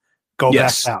then go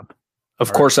back down?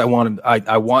 Of course I want him.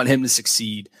 I want him to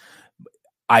succeed.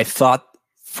 I thought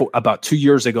for about 2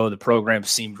 years ago, the program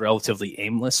seemed relatively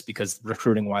aimless because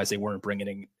recruiting wise, they weren't bringing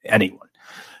in anyone.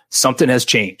 Something has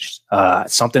changed.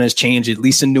 Something has changed, at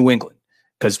least in New England,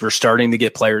 because we're starting to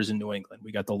get players in New England.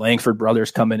 We got the Langford brothers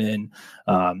coming in.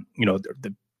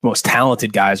 The most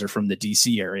talented guys are from the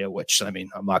DC area, which, I mean,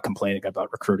 I'm not complaining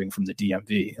about recruiting from the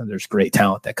DMV. There's great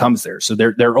talent that comes there. So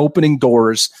they're opening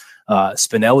doors.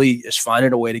 Spinelli is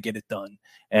finding a way to get it done.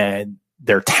 And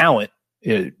their talent,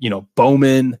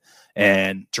 Bowman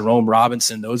and Jerome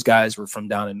Robinson, those guys were from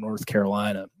down in North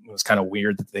Carolina. It was kind of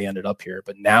weird that they ended up here.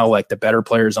 But now, like, the better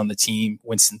players on the team,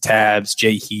 Winston Tabbs,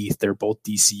 Jay Heath, they're both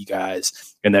DC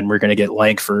guys. And then we're going to get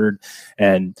Langford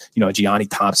and, Gianni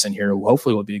Thompson here, who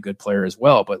hopefully will be a good player as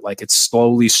well. But, like, it's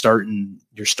slowly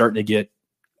you're starting to get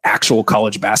actual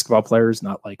college basketball players,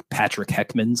 not like Patrick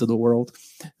Heckmans of the world.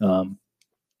 And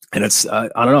it's, I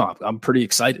don't know, I'm pretty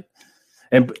excited.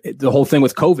 And the whole thing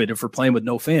with COVID, if we're playing with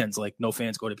no fans, like no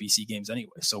fans go to BC games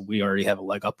anyway. So we already have a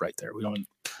leg up right there.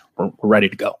 We're ready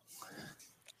to go.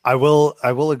 I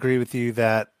will agree with you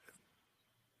that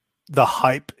the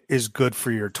hype is good for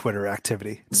your Twitter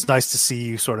activity. It's nice to see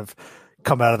you sort of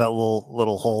come out of that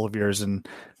little hole of yours and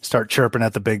start chirping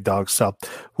at the big dogs. So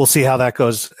we'll see how that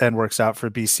goes and works out for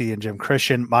BC and Jim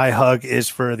Christian. My hug is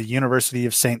for the University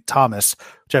of St. Thomas,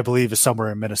 which I believe is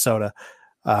somewhere in Minnesota.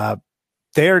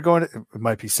 They are going to, it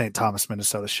might be St. Thomas,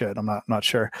 Minnesota should, I'm not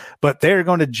sure, but they're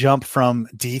going to jump from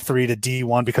D3 to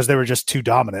D1 because they were just too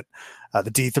dominant.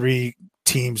 The D3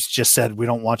 teams just said, we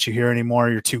don't want you here anymore.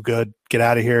 You're too good. Get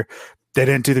out of here. They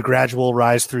didn't do the gradual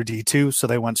rise through D2, so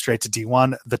they went straight to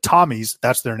D1. The Tommies,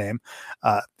 that's their name.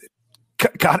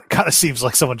 Kind of seems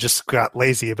like someone just got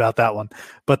lazy about that one.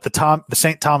 But the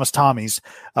St. Thomas Tommies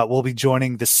will be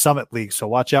joining the Summit League, so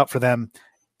watch out for them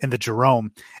in the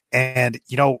Jerome. And,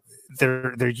 you know,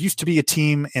 there used to be a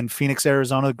team in Phoenix,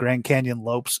 Arizona, Grand Canyon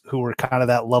Lopes, who were kind of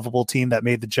that lovable team that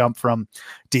made the jump from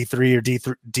D3 or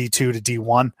D2 to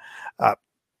D1.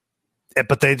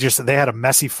 But they had a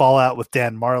messy fallout with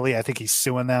Dan Marley. I think he's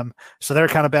suing them. So they're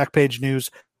kind of back page news.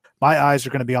 My eyes are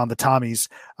going to be on the Tommies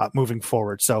moving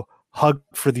forward. So hug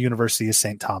for the University of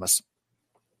St. Thomas.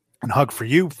 And hug for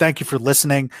you. Thank you for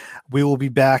listening. We will be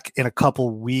back in a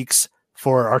couple weeks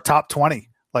for our top 20.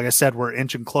 Like I said, we're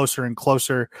inching closer and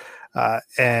closer,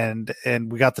 and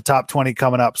we got the top 20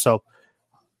 coming up. So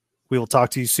we will talk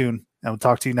to you soon, and we'll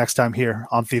talk to you next time here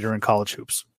on Theater and College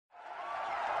Hoops.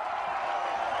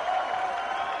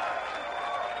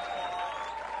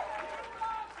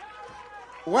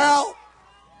 Well,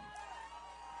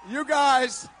 you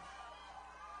guys,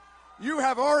 you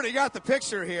have already got the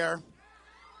picture here.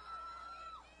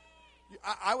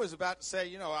 I was about to say,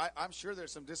 you know, I'm sure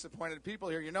there's some disappointed people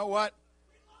here. You know what?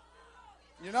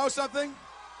 You know something?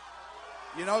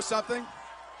 You know something?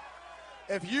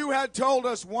 If you had told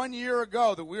us 1 year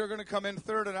ago that we were going to come in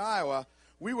third in Iowa,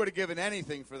 we would have given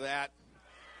anything for that.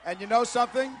 And you know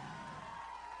something?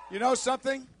 You know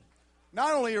something?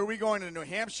 Not only are we going to New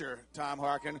Hampshire, Tom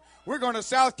Harkin, we're going to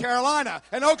South Carolina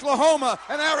and Oklahoma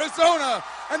and Arizona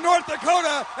and North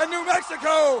Dakota and New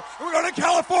Mexico. And we're going to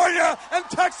California and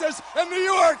Texas and New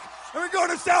York. And we're going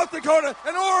to South Dakota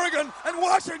and Oregon and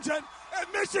Washington and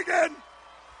Michigan.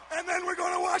 And then we're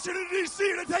going to Washington, D.C.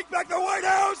 to take back the White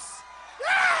House.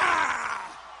 Yeah!